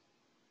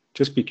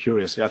 Just be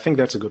curious. Yeah, I think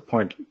that's a good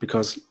point,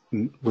 because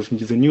with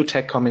the new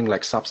tech coming,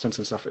 like Substance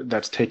and stuff,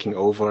 that's taking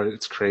over.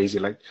 It's crazy.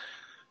 Like,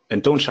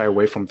 and don't shy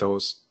away from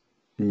those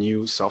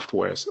new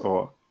softwares.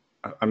 Or,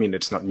 I mean,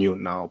 it's not new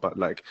now, but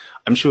like,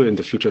 I'm sure in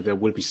the future there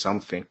will be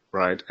something,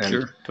 right? And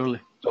sure, totally.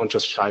 Don't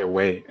just shy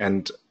away,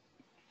 and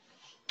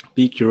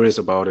be curious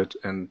about it,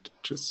 and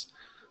just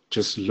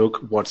look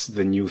what's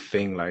the new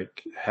thing.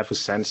 Like, have a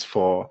sense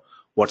for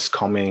what's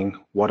coming.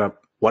 What are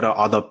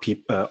other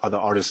people, other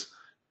artists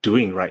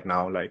doing right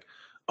now? Like,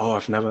 oh,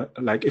 I've never,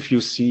 like, if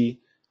you see,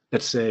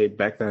 let's say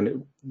back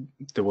then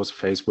there was a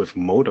phase with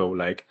Modo,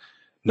 like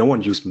no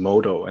one used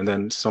Modo, and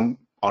then some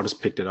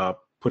artist picked it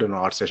up, put it on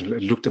ArtStation,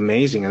 it looked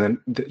amazing, and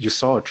then you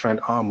saw a trend,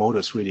 Modo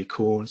is really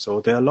cool.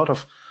 So there are a lot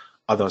of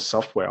other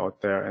software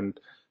out there, and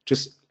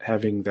just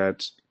having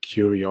that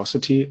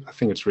curiosity, I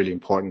think it's really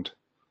important.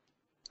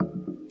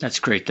 That's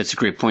great. That's a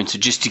great point. So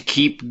just to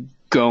keep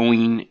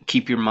going,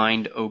 keep your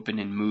mind open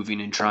and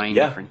moving and trying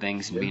different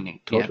things and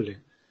being totally.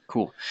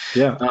 Cool.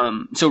 Yeah.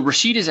 So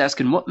Rashid is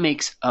asking, what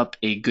makes up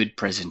a good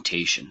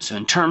presentation? So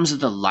in terms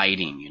of the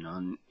lighting, you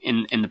know,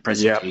 in the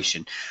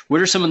presentation, what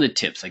are some of the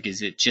tips? Like,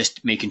 is it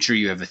just making sure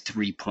you have a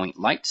 3-point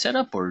light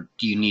setup, or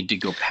do you need to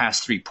go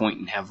past 3-point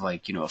and have,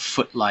 like, you know, a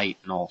foot light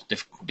and all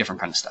different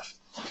kind of stuff?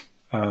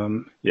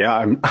 Yeah,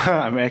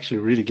 I'm actually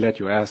really glad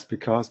you asked,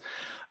 because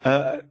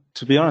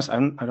to be honest, I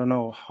don't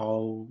know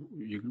how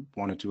you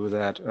want to do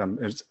that.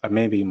 It's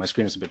maybe my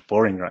screen is a bit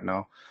boring right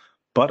now,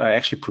 but I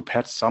actually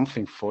prepared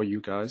something for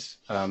you guys.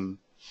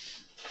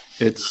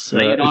 It's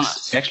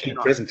actually a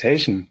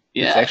presentation.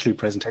 Yeah. It's actually a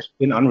presentation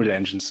in Unreal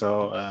Engine.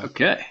 So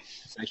okay,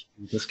 it's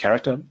actually this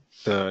character,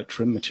 the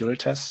trim material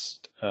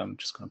test. I'm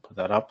just gonna put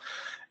that up,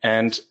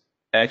 and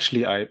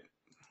actually I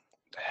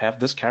have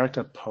this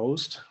character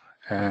posed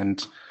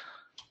and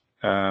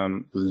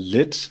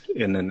lit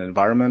in an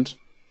environment.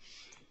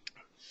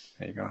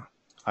 There you go.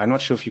 I'm not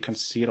sure if you can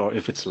see it or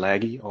if it's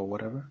laggy or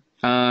whatever.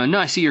 No,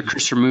 I see your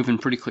cursor moving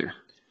pretty clear.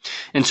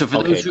 And so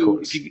for those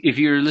who, if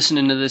you're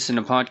listening to this in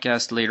a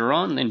podcast later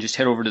on, then just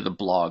head over to the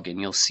blog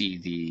and you'll see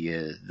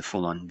the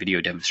full-on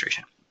video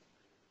demonstration.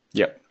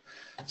 Yep.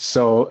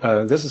 So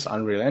this is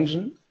Unreal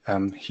Engine.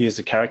 Here's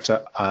a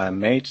character I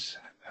made.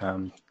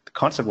 The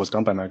concept was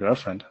done by my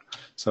girlfriend,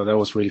 so that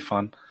was really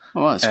fun.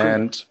 Oh, that's cool.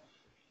 And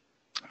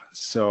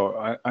so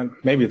I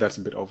maybe that's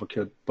a bit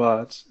overkill,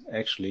 but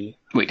actually...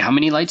 Wait, how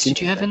many lights did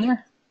you have in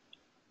there?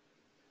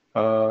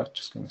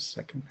 Just give me a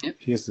second. Yep.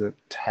 Here's the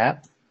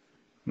tab.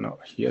 No,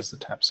 here's the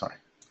tab, sorry.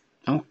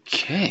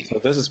 Okay. So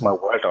this is my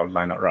world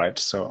outliner, right?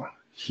 So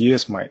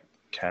here's my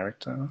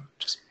character.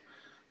 Just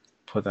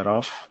put that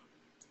off.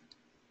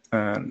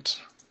 And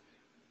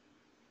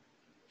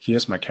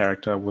here's my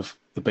character with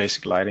the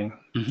basic lighting.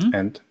 Mm-hmm.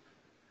 And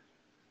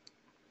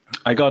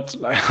I got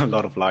like a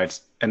lot of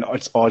lights, and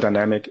it's all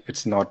dynamic.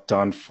 It's not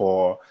done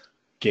for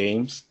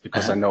games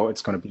because I know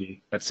it's going to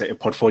be, let's say, a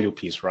portfolio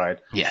piece, right?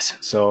 Yes.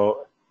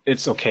 So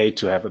it's okay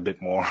to have a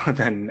bit more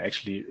than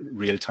actually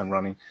real-time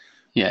running.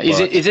 Yeah.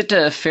 Is it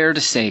fair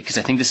to say, because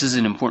I think this is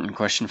an important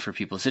question for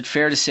people, is it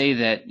fair to say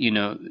that,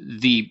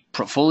 the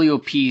portfolio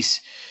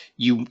piece,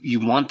 you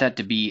want that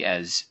to be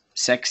as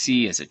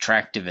sexy, as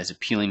attractive, as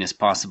appealing as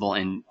possible,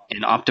 and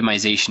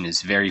optimization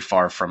is very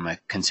far from a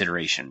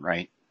consideration,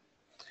 right?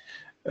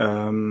 Or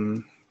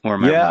am I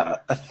wrong?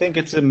 I think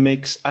it's a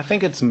mix.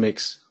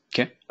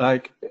 Okay.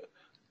 Like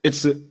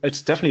it's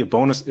definitely a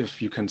bonus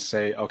if you can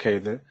say,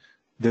 okay,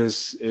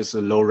 this is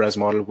a low res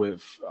model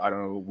with, I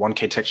don't know,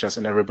 1K textures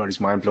and everybody's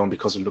mind blown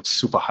because it looks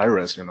super high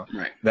res,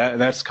 Right.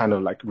 That's kind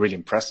of like really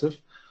impressive.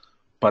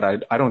 But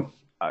I don't,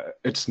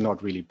 it's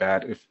not really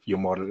bad if your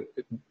model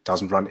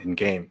doesn't run in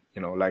game,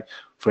 like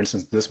for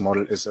instance, this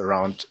model is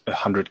around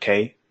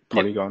 100K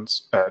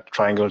polygons,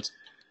 triangles.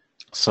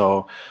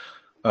 So,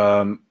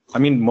 I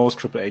mean, most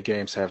AAA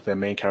games have their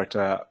main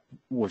character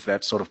with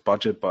that sort of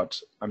budget,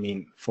 but I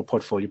mean, for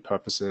portfolio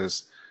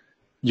purposes,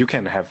 you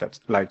can have that.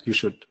 Like, you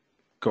should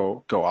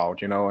go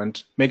out,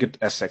 and make it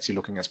as sexy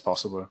looking as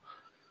possible.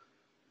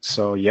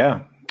 So yeah,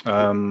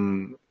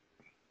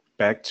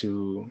 back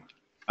to.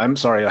 I'm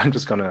sorry, I'm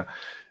just gonna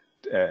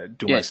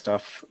do my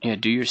stuff. Yeah,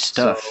 do your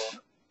stuff.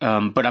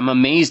 But I'm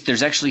amazed.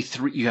 There's actually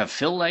three. You have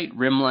fill light,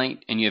 rim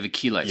light, and you have a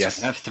key light. Yes.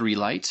 So you have 3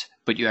 lights,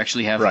 but you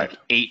actually have like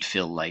 8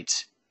 fill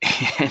lights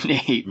and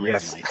 8 rim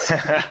lights.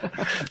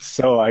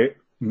 So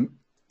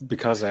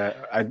because I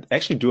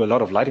actually do a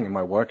lot of lighting in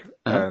my work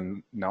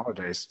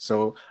nowadays.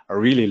 So I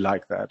really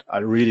like that. I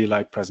really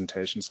like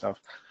presentation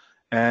stuff.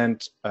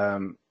 And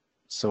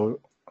so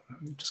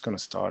I'm just going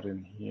to start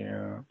in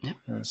here. Yep.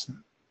 Yes.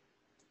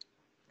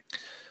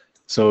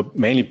 So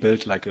mainly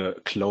built like a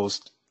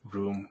closed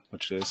room,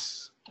 which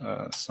is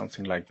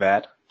something like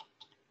that.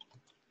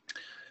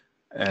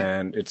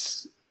 And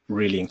it's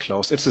really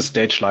enclosed. It's a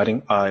stage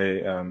lighting.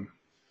 I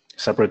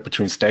separate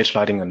between stage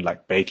lighting and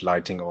like bait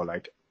lighting or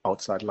like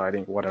outside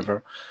lighting,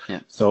 whatever. Yeah.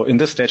 So in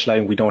this stage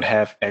lighting, we don't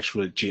have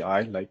actual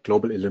GI, like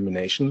global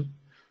illumination.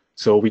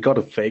 So we got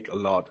to fake a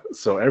lot.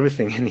 So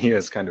everything in here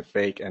is kind of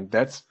fake. And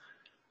that's,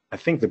 I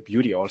think, the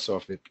beauty also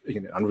of it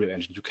in Unreal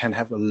Engine. You can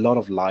have a lot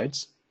of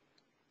lights.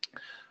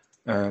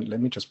 Let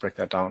me just break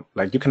that down.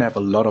 Like, you can have a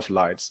lot of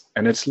lights.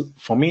 And it's,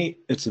 for me,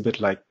 it's a bit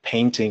like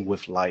painting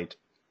with light.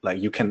 Like,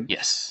 you can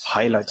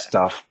highlight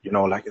stuff,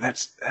 like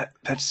that's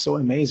so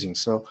amazing.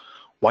 So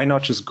why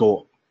not just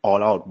go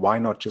all out? Why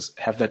not just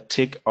have that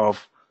tick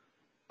of,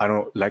 I don't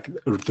know, like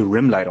the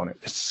rim light on it?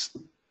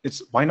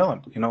 It's why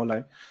not?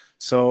 Like,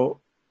 so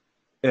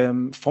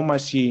for my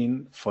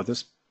scene, for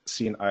this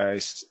scene, I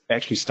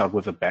actually start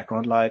with a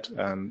background light,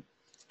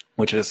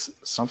 which is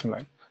something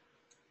like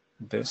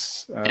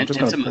this. And just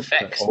some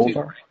effects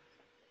over. too.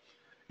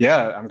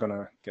 Yeah, I'm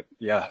gonna get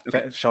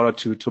shout out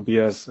to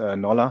Tobias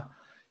Noller.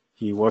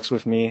 He works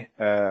with me.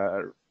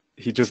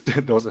 He just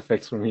did those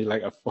effects for me.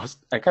 Like,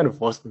 I kind of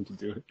forced him to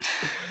do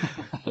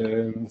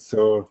it.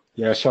 So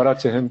yeah, shout out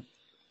to him.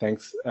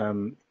 Thanks.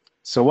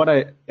 So what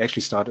I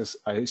actually start is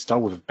I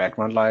start with a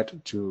background light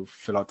to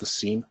fill out the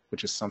scene,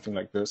 which is something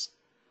like this.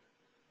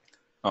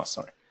 Oh,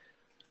 sorry.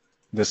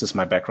 This is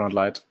my background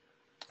light.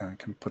 I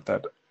can put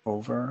that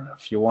over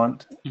if you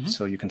want,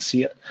 so you can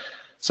see it.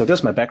 So this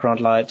is my background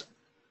light.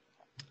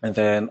 And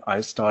then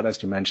I start,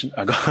 as you mentioned,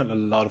 I got a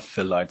lot of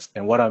fill lights.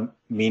 And what I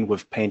mean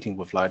with painting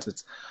with lights,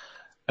 it's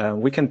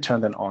we can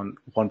turn them on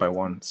one by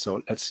one.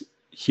 So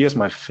here's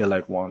my fill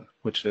light one,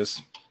 which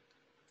is,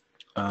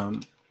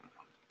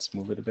 let's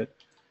move it a bit.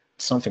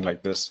 Something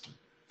like this,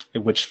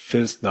 which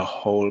fills the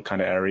whole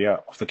kind of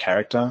area of the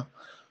character.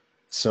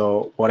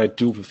 So what I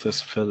do with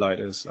this fill light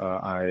is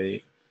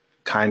I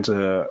kind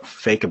of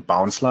fake a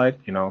bounce light,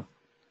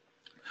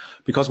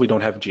 because we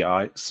don't have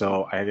GI.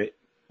 So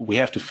we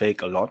have to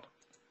fake a lot.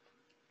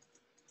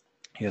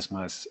 Here's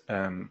my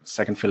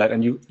second fill light,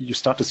 and you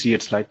start to see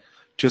it's like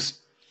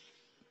just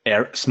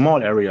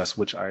small areas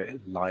which I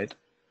light,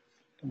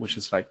 which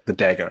is like the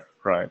dagger,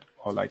 right,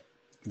 or like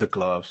the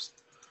gloves.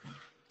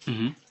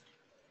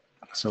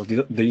 So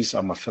these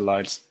are my fill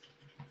lights,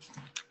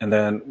 and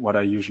then what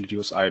I usually do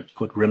is I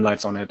put rim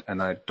lights on it,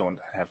 and I don't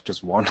have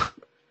just one.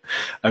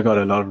 I got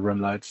a lot of rim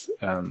lights.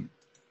 I'm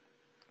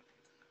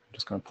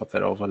just gonna put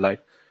that over,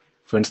 like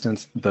for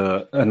instance,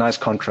 a nice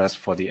contrast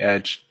for the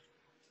edge.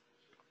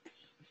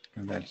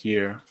 And then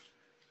here,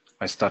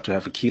 I start to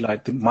have a key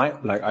light.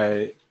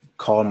 I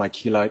call my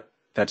key light,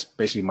 that's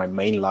basically my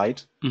main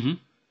light.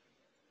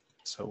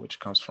 So which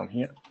comes from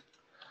here.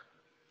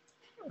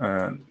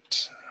 And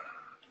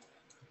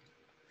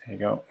there you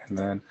go. And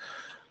then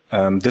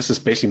this is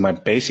basically my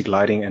basic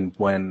lighting. And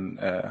when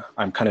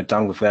I'm kind of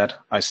done with that,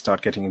 I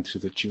start getting into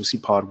the juicy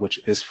part,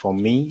 which is for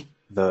me,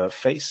 the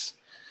face.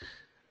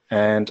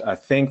 And I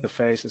think the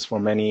face is for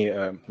many,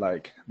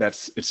 like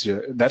that's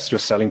your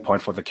selling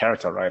point for the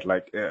character, right?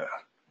 Like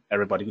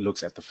everybody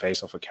looks at the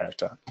face of a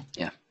character.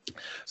 Yeah.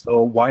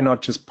 So why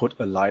not just put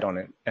a light on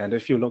it? And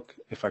if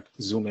I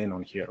zoom in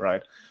on here,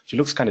 right? She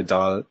looks kind of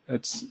dull.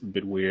 It's a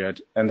bit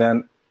weird. And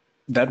then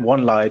that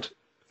one light,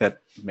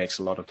 that makes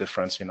a lot of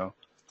difference,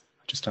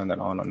 Just turn that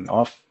on and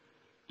off.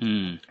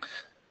 Mm.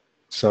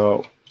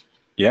 So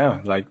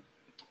yeah, like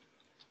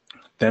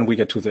then we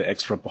get to the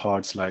extra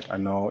parts. Like I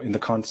know in the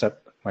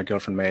concept my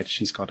girlfriend made,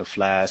 she's got a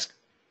flask,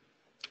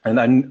 and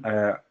I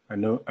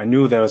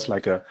knew there was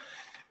like a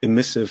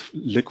emissive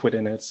liquid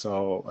in it.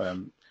 So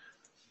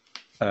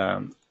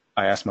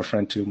I asked my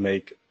friend to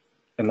make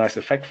a nice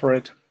effect for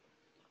it,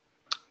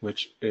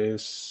 which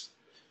is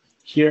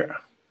here,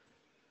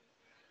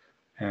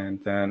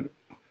 and then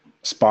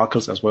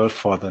sparkles as well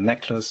for the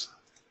necklace.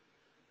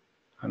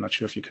 I'm not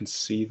sure if you can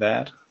see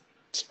that.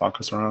 It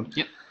sparkles around.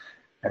 Yep.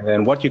 And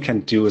then what you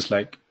can do is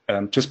like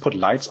just put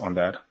lights on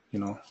that,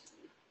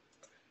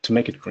 to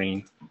make it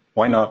green.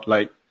 Why not?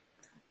 Like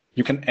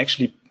you can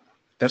actually,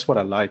 that's what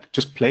I like.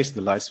 Just place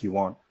the lights you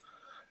want.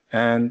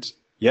 And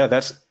yeah,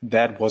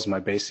 that was my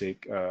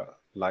basic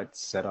light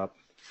setup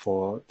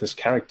for this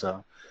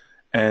character.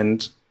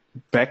 And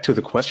back to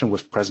the question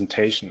with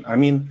presentation. I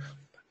mean,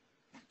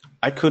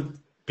 I could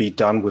be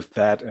done with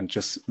that and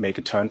just make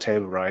a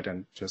turntable, right?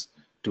 And just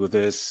do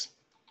this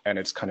and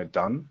it's kind of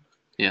done.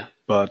 Yeah.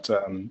 But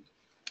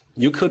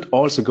you could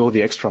also go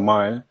the extra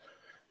mile.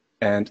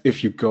 And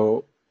if you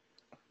go,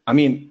 I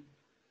mean,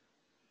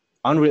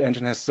 Unreal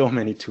Engine has so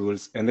many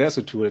tools, and there's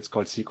a tool, it's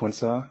called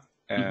Sequencer.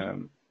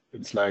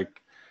 It's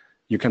like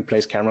you can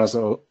place cameras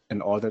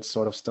and all that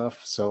sort of stuff.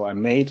 So I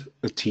made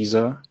a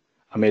teaser.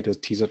 I made a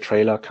teaser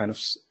trailer kind of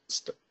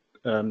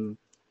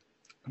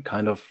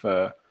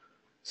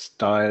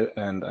style,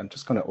 and I'm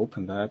just going to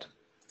open that.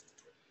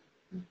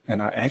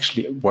 And I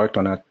actually worked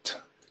on it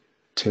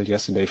till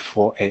yesterday,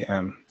 4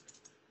 a.m.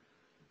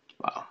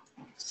 Wow.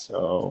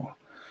 So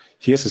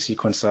here's the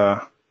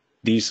sequencer.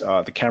 These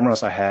are the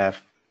cameras I have.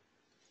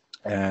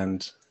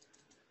 And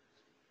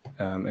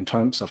in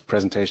terms of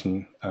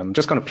presentation, I'm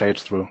just going to play it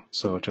through.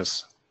 So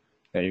just,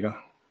 there you go.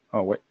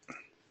 Oh, wait.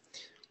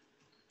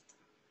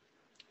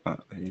 There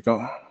you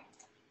go.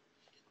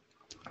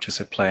 Just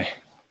hit play.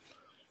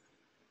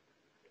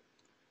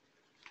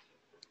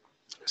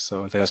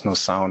 So there's no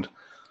sound,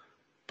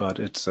 but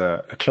it's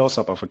a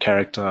close-up of a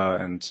character,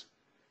 and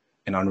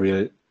in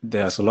Unreal,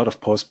 there's a lot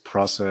of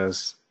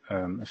post-process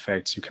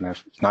effects. You can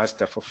have nice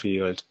depth of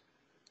field,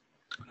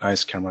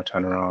 nice camera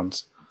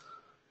turnarounds,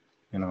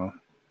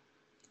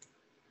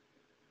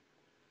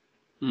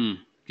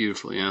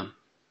 Beautiful, yeah.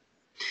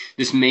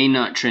 This may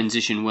not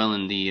transition well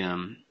in the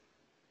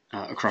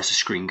across the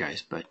screen,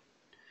 guys, but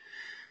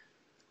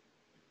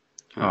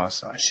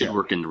should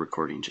work in the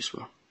recording just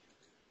well.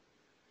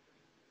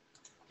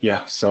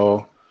 Yeah,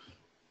 so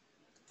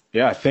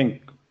yeah, I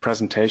think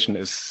presentation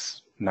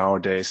is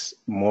nowadays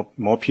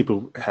more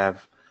people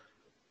have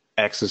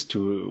access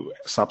to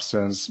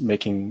Substance,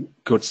 making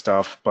good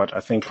stuff, but I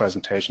think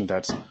presentation,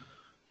 that's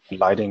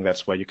lighting,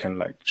 that's where you can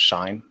like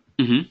shine,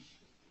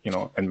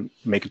 and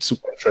make it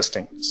super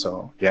interesting.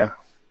 So yeah.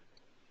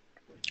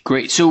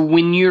 Great. So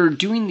when you're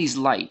doing these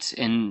lights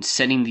and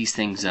setting these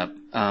things up,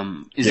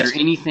 is there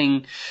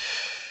anything,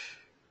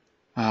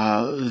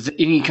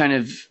 any kind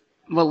of,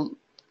 well,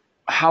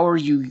 how are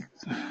you,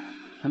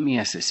 let me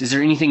ask this, is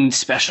there anything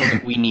special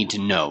that we need to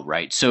know,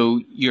 right?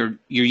 So you're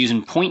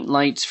using point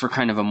lights for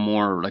kind of a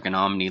more like an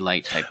Omni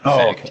light type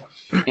effect.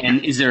 Okay.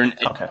 And is there an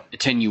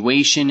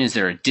attenuation? Is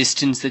there a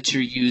distance that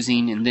you're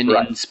using? And then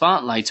in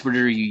spotlights, what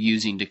are you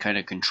using to kind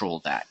of control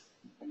that?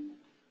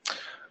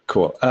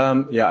 Cool.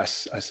 Yeah, I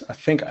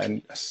think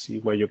I see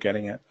where you're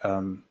getting at.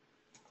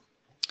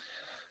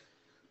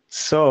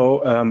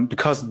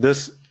 Because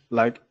this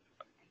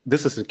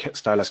is a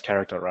stylized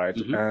character, right?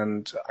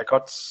 And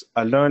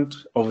I learned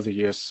over the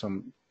years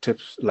some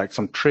tips, like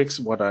some tricks,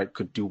 what I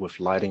could do with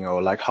lighting,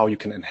 or like how you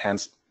can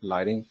enhance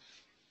lighting,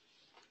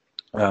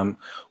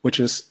 which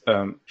is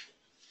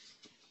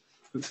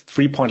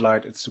 3-point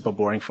light. It's super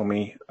boring for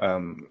me.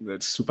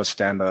 It's super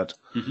standard.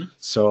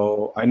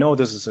 So I know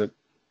this is a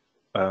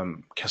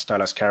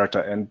stylized character,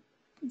 and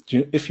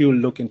if you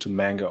look into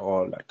manga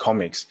or like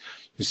comics,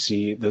 you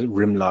see the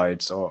rim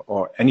lights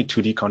or any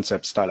 2D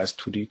concept, stylized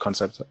 2D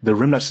concepts, the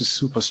rim lights is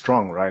super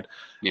strong, right?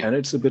 Yeah. And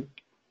it's a bit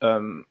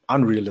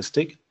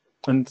unrealistic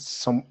in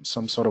some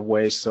sort of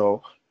way.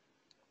 So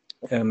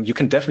you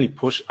can definitely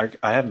push.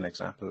 I have an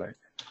example. Like,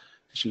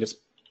 actually, let's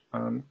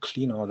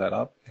clean all that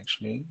up.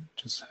 Actually,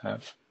 just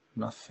have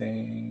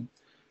nothing,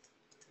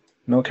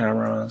 no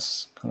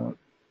cameras. Come on.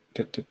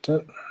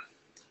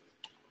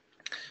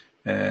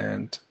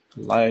 And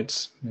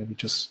lights, maybe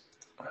just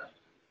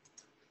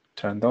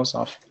turn those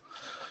off.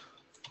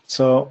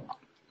 So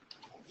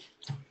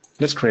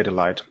let's create a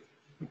light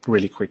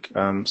really quick,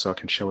 so I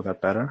can show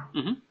that better.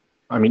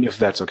 I mean, if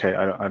that's okay,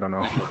 I don't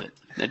know.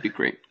 That'd be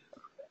great.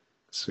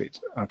 Sweet.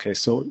 Okay,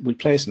 so we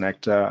place an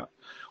actor.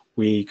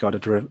 We got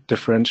to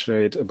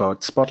differentiate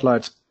about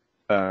spotlights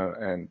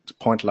and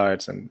point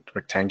lights and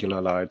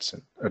rectangular lights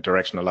and a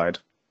directional light.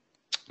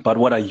 But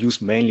what I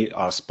use mainly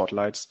are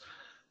spotlights,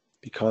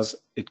 because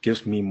it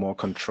gives me more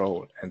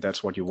control, and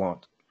that's what you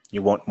want.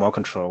 You want more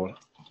control.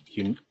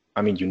 You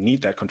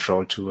need that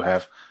control to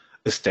have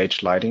a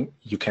stage lighting.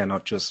 You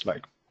cannot just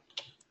like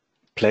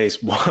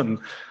place one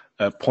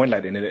point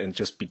light in it and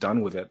just be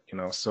done with it,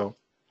 So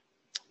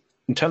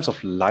in terms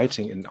of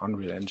lighting in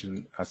Unreal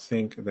Engine, I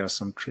think there's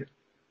some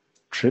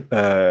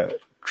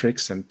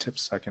tricks and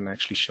tips I can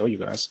actually show you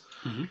guys.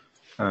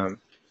 Mm-hmm.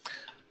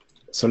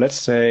 So let's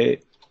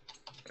say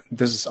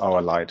this is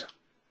our light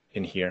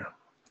in here.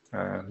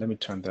 Let me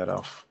turn that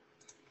off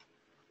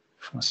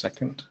for a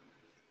second.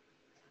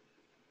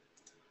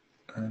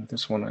 And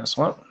this one as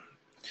well.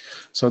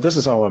 So this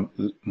is our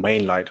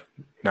main light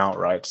now,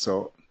 right?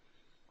 So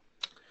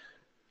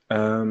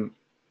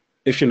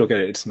if you look at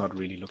it, it's not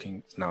really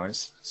looking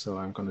nice. So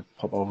I'm going to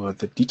pop over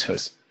the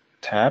details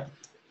tab.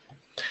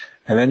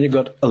 And then you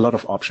got a lot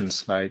of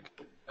options like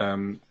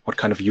what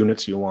kind of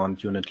units you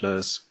want,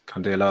 unitless,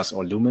 candelas,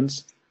 or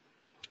lumens.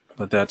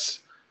 But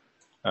that's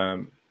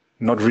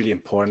not really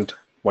important.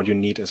 What you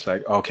need is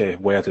like, okay,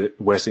 where's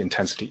the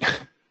intensity?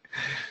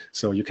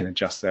 So you can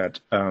adjust that.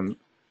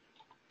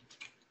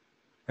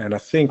 And I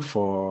think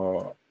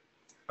for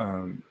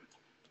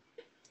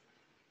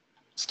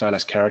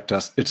stylized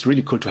characters, it's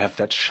really cool to have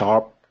that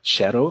sharp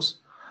shadows.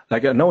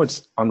 Like I know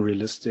it's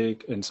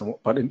unrealistic in some,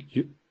 but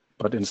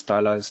in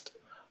stylized,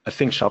 I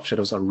think sharp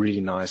shadows are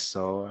really nice.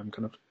 So I'm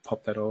gonna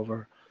pop that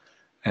over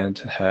and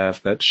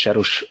have that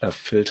shadow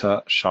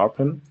filter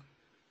sharpen.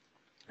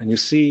 And you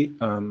see,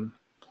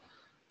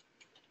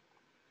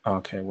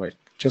 okay, wait,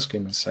 just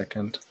give me a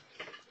second.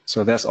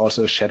 So there's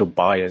also a shadow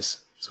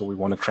bias. So we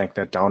want to crank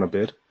that down a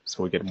bit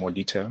so we get more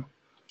detail,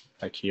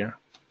 like here.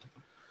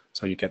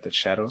 So you get the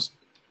shadows.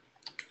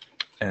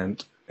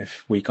 And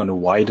if we're going to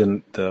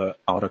widen the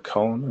outer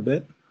cone a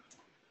bit,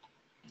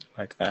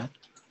 like that.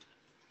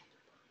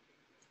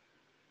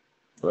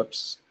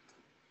 Whoops.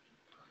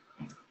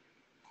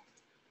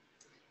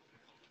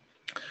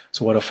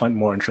 So what I find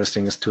more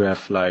interesting is to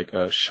have like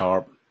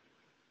sharp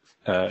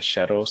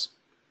shadows,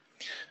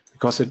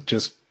 because it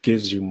just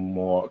gives you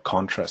more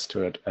contrast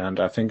to it. And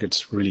I think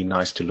it's really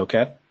nice to look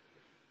at.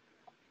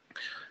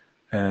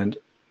 And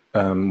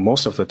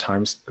most of the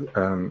times,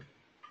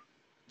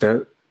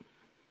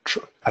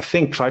 I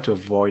think try to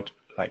avoid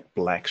like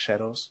black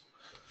shadows.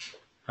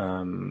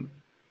 You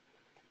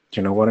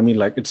know what I mean?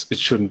 Like it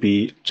shouldn't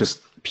be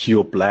just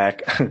pure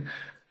black.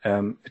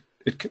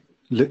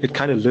 It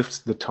kind of lifts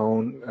the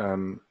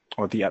tone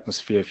or the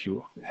atmosphere if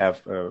you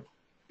have a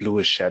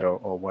bluish shadow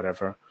or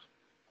whatever.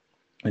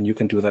 And you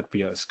can do that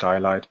via a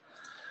skylight.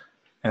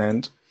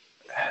 And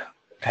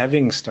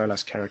having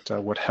stylized character,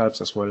 what helps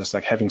as well is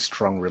like having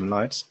strong rim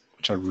lights,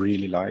 which I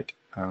really like.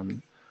 I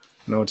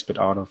know it's a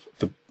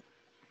bit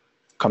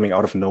coming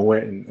out of nowhere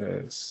in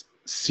a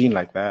scene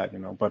like that, you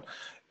know, but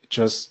it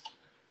just,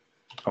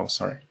 oh,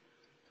 sorry.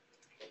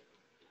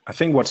 I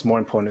think what's more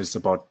important is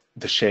about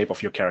the shape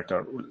of your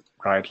character,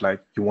 right?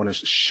 Like you want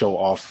to show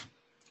off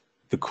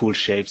the cool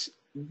shapes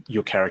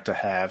your character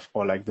have,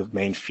 or like the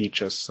main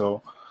features.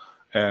 So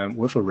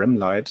with a rim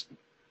light,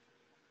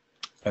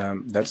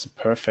 that's a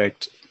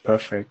perfect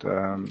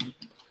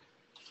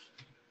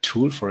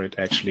tool for it,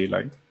 actually,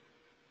 like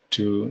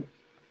to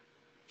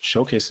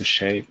showcase the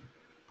shape.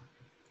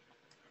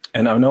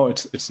 And I know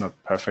it's not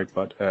perfect,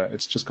 but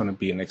it's just going to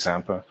be an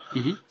example.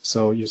 Mm-hmm.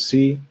 So you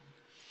see,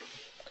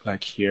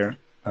 like here,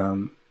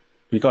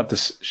 we got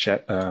this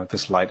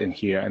this light in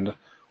here, and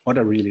what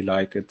I really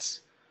like,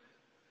 it's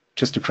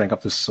just to crank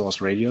up the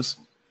source radius,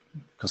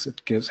 because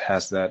it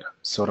has that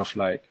sort of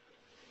like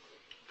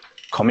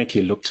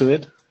comic-y look to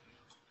it.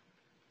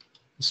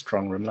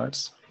 Strong rim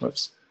lights.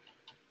 Whoops.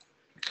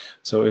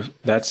 So if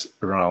that's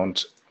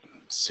around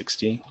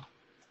 60,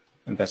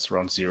 and that's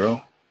around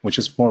 0, which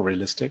is more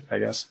realistic, I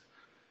guess.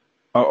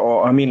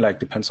 Or I mean, like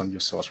depends on your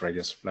source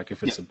radius. Like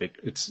if it's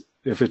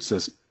if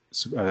it's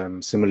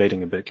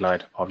simulating a big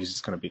light, obviously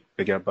it's going to be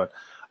bigger. But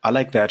I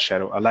like that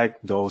shadow. I like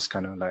those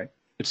kind of like,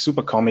 it's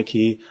super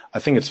comic-y. I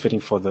think it's fitting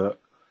for the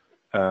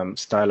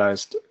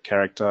stylized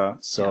character.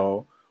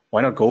 So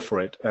why not go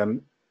for it?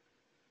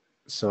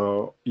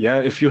 So yeah,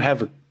 if you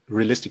have a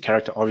realistic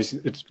character,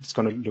 obviously it's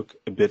going to look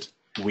a bit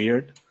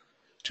weird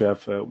to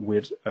have a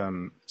weird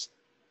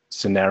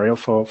scenario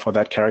for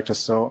that character.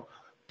 So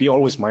be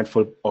always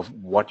mindful of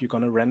what you're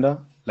going to render.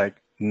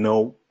 Like,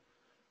 no,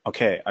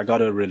 okay, I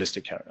got a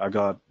realistic character, I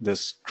got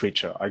this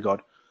creature, I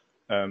got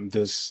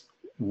this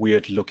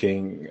weird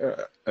looking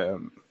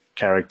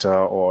character,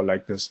 or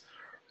like this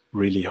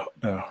really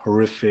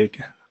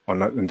horrific, or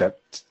not in that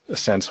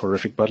sense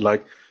horrific, but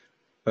like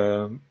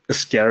a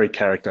scary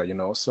character, you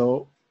know.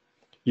 So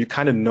you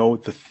kind of know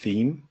the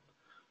theme.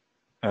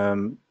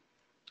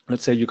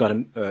 Let's say you got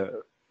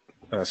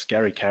a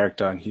scary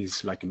character and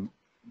he's like an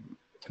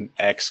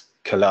axe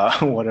killer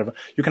or whatever.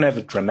 You can have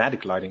a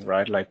dramatic lighting,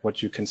 right? Like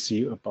what you can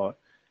see about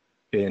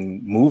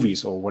in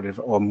movies or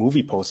whatever, or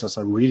movie posters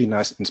are really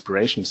nice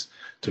inspirations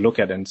to look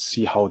at and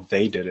see how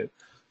they did it.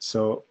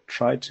 So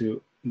try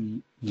to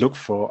look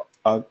for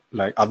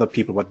like other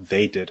people, what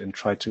they did, and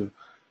try to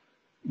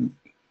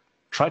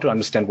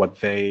understand what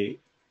they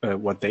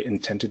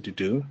intended to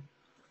do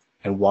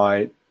and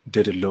why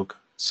did it look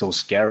so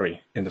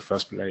scary in the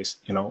first place.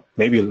 You know,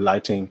 maybe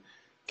lighting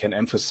can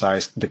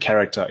emphasize the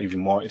character even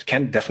more. It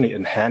can definitely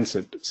enhance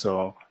it.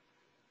 So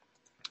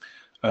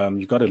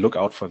you got to look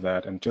out for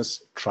that and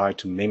just try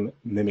to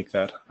mimic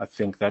that. I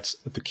think that's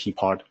the key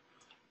part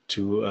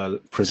to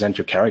present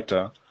your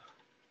character.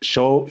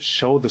 Show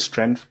the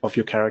strength of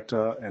your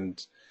character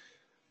and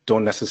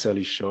don't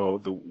necessarily show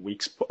the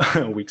weak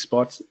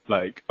spots.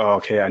 Like, oh,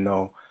 okay, I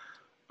know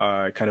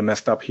I kind of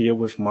messed up here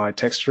with my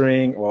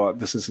texturing, or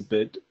this is a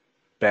bit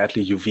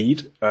badly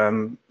UV'd,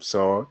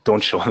 so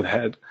don't show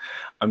that.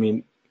 I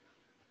mean,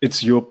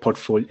 it's your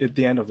portfolio. At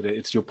the end of the day,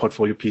 it's your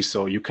portfolio piece,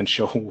 so you can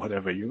show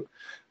whatever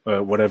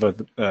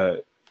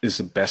is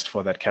the best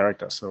for that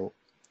character. So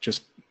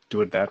just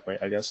do it that way,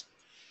 I guess.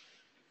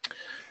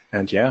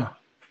 And yeah,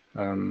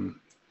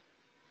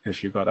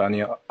 if you got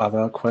any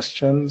other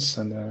questions,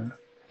 and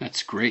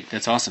that's great.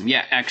 That's awesome.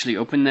 Yeah, actually,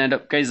 open that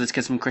up, guys. Let's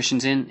get some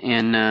questions in,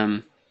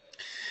 and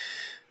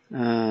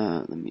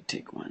let me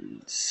take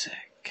one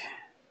sec.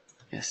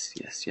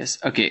 Yes.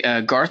 Okay,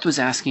 Garth was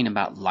asking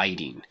about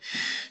lighting.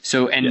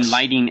 So, and yes.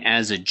 Lighting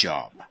as a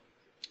job.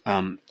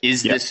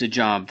 Is this a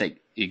job that,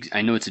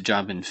 I know it's a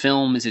job in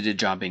film, is it a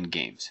job in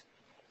games?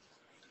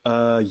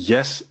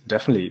 Yes,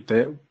 definitely.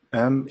 Here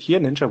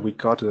at Ninja, we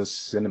got a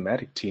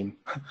cinematic team,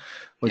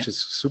 which is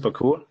super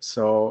cool.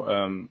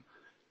 So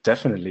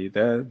definitely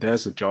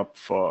there's a job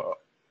for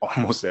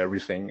almost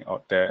everything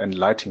out there, and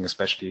lighting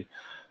especially.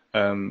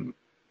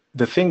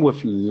 The thing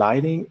with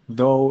lighting,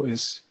 though,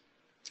 is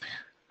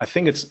I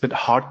think it's a bit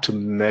hard to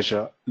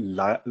measure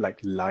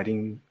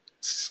lighting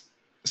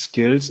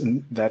skills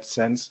in that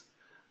sense.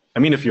 I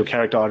mean, if you're a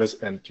character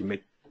artist and you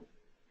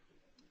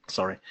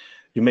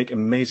make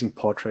amazing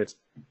portraits,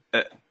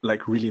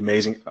 like really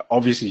amazing,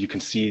 obviously you can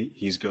see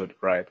he's good,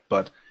 right?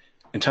 But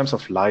in terms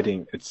of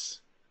lighting,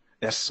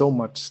 there's so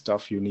much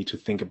stuff you need to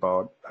think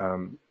about,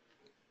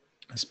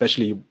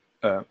 especially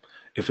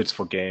if it's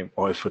for game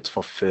or if it's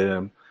for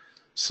film.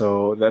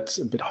 So that's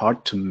a bit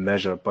hard to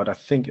measure. But I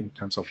think in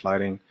terms of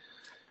lighting,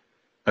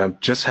 I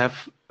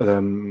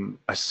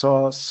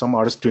saw some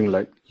artists doing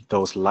like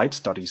those light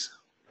studies,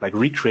 like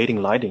recreating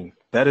lighting.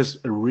 That is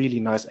a really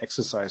nice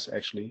exercise,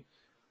 actually.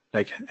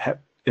 Like,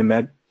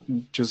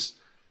 just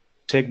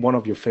take one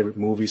of your favorite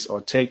movies or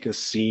take a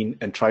scene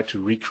and try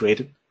to recreate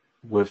it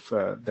with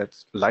that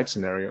light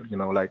scenario.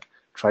 Like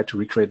try to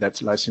recreate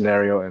that light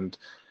scenario, and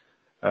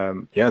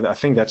I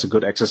think that's a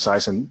good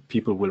exercise, and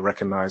people will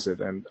recognize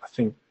it. And I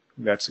think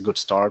that's a good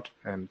start.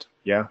 And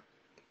yeah.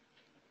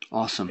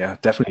 Awesome. Yeah,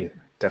 definitely,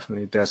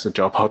 there's a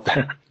job out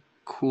there.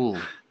 Cool.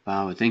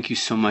 Wow, thank you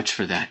so much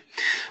for that.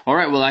 All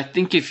right, well, I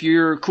think if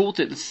you're cool with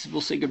it,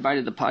 we'll say goodbye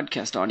to the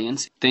podcast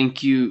audience.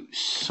 Thank you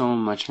so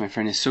much, my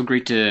friend. It's so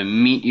great to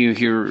meet you,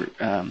 hear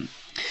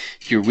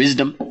your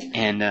wisdom,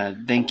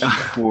 and thank you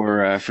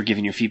for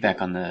giving your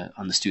feedback on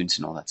the students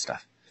and all that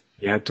stuff.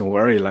 Yeah, don't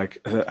worry. Like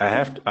I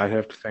have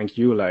to thank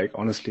you. Like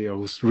honestly, I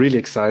was really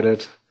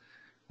excited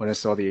when I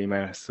saw the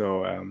email.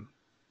 So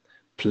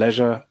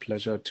pleasure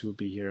to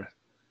be here.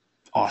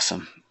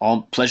 Awesome.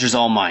 Pleasure's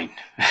all mine.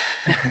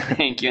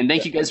 Thank you. And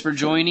thank you guys for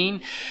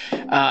joining.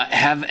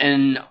 Have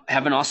an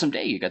awesome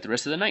day. You got the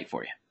rest of the night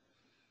for you.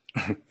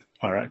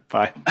 All right.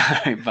 Bye. All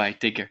right. Bye.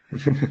 Take care.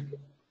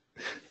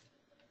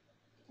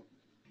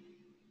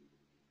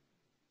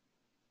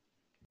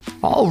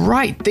 All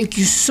right. Thank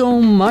you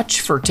so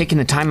much for taking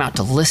the time out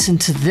to listen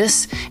to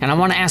this. And I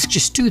want to ask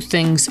just two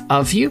things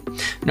of you.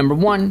 Number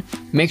one,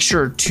 make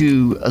sure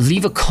to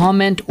leave a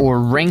comment or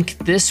rank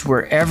this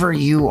wherever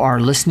you are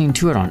listening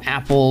to it on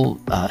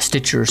Apple,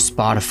 Stitcher,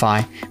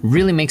 Spotify. It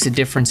really makes a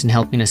difference in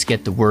helping us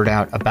get the word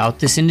out about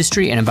this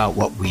industry and about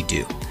what we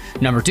do.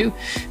 Number two,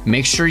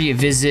 make sure you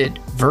visit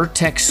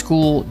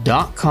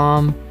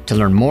vertexschool.com to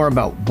learn more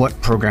about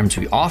what programs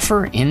we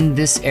offer in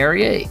this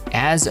area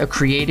as a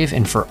creative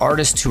and for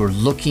artists who are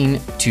looking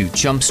to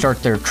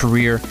jumpstart their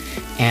career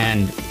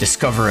and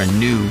discover a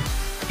new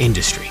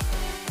industry.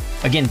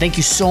 Again, thank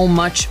you so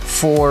much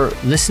for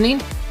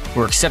listening.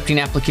 We're accepting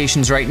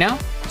applications right now,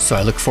 so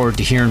I look forward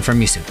to hearing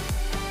from you soon.